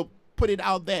just want to put it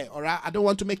out there, all right? I don't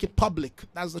want to make it public.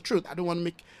 That's the truth. I don't want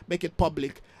to make it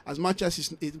public. As much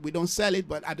as we don't sell it,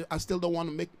 but I still don't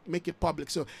want to make it public.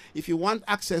 So if you want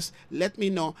access, let me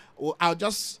know. Or I'll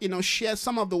just, you know, share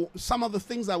some of the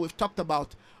things that we've talked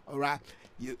about, all right?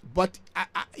 But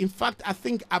in fact, I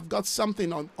think I've got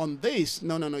something on this.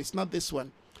 No, it's not this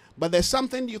one. But there's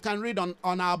something you can read on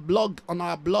our blog,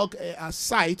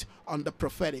 site on the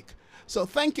prophetic. So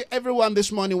thank you everyone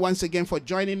this morning once again for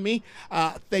joining me.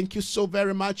 Thank you so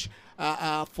very much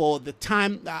for the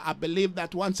time. I believe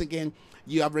that once again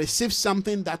you have received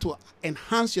something that will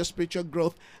enhance your spiritual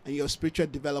growth and your spiritual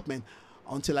development.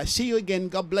 Until I see you again,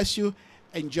 God bless you.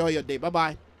 Enjoy your day.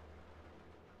 Bye-bye.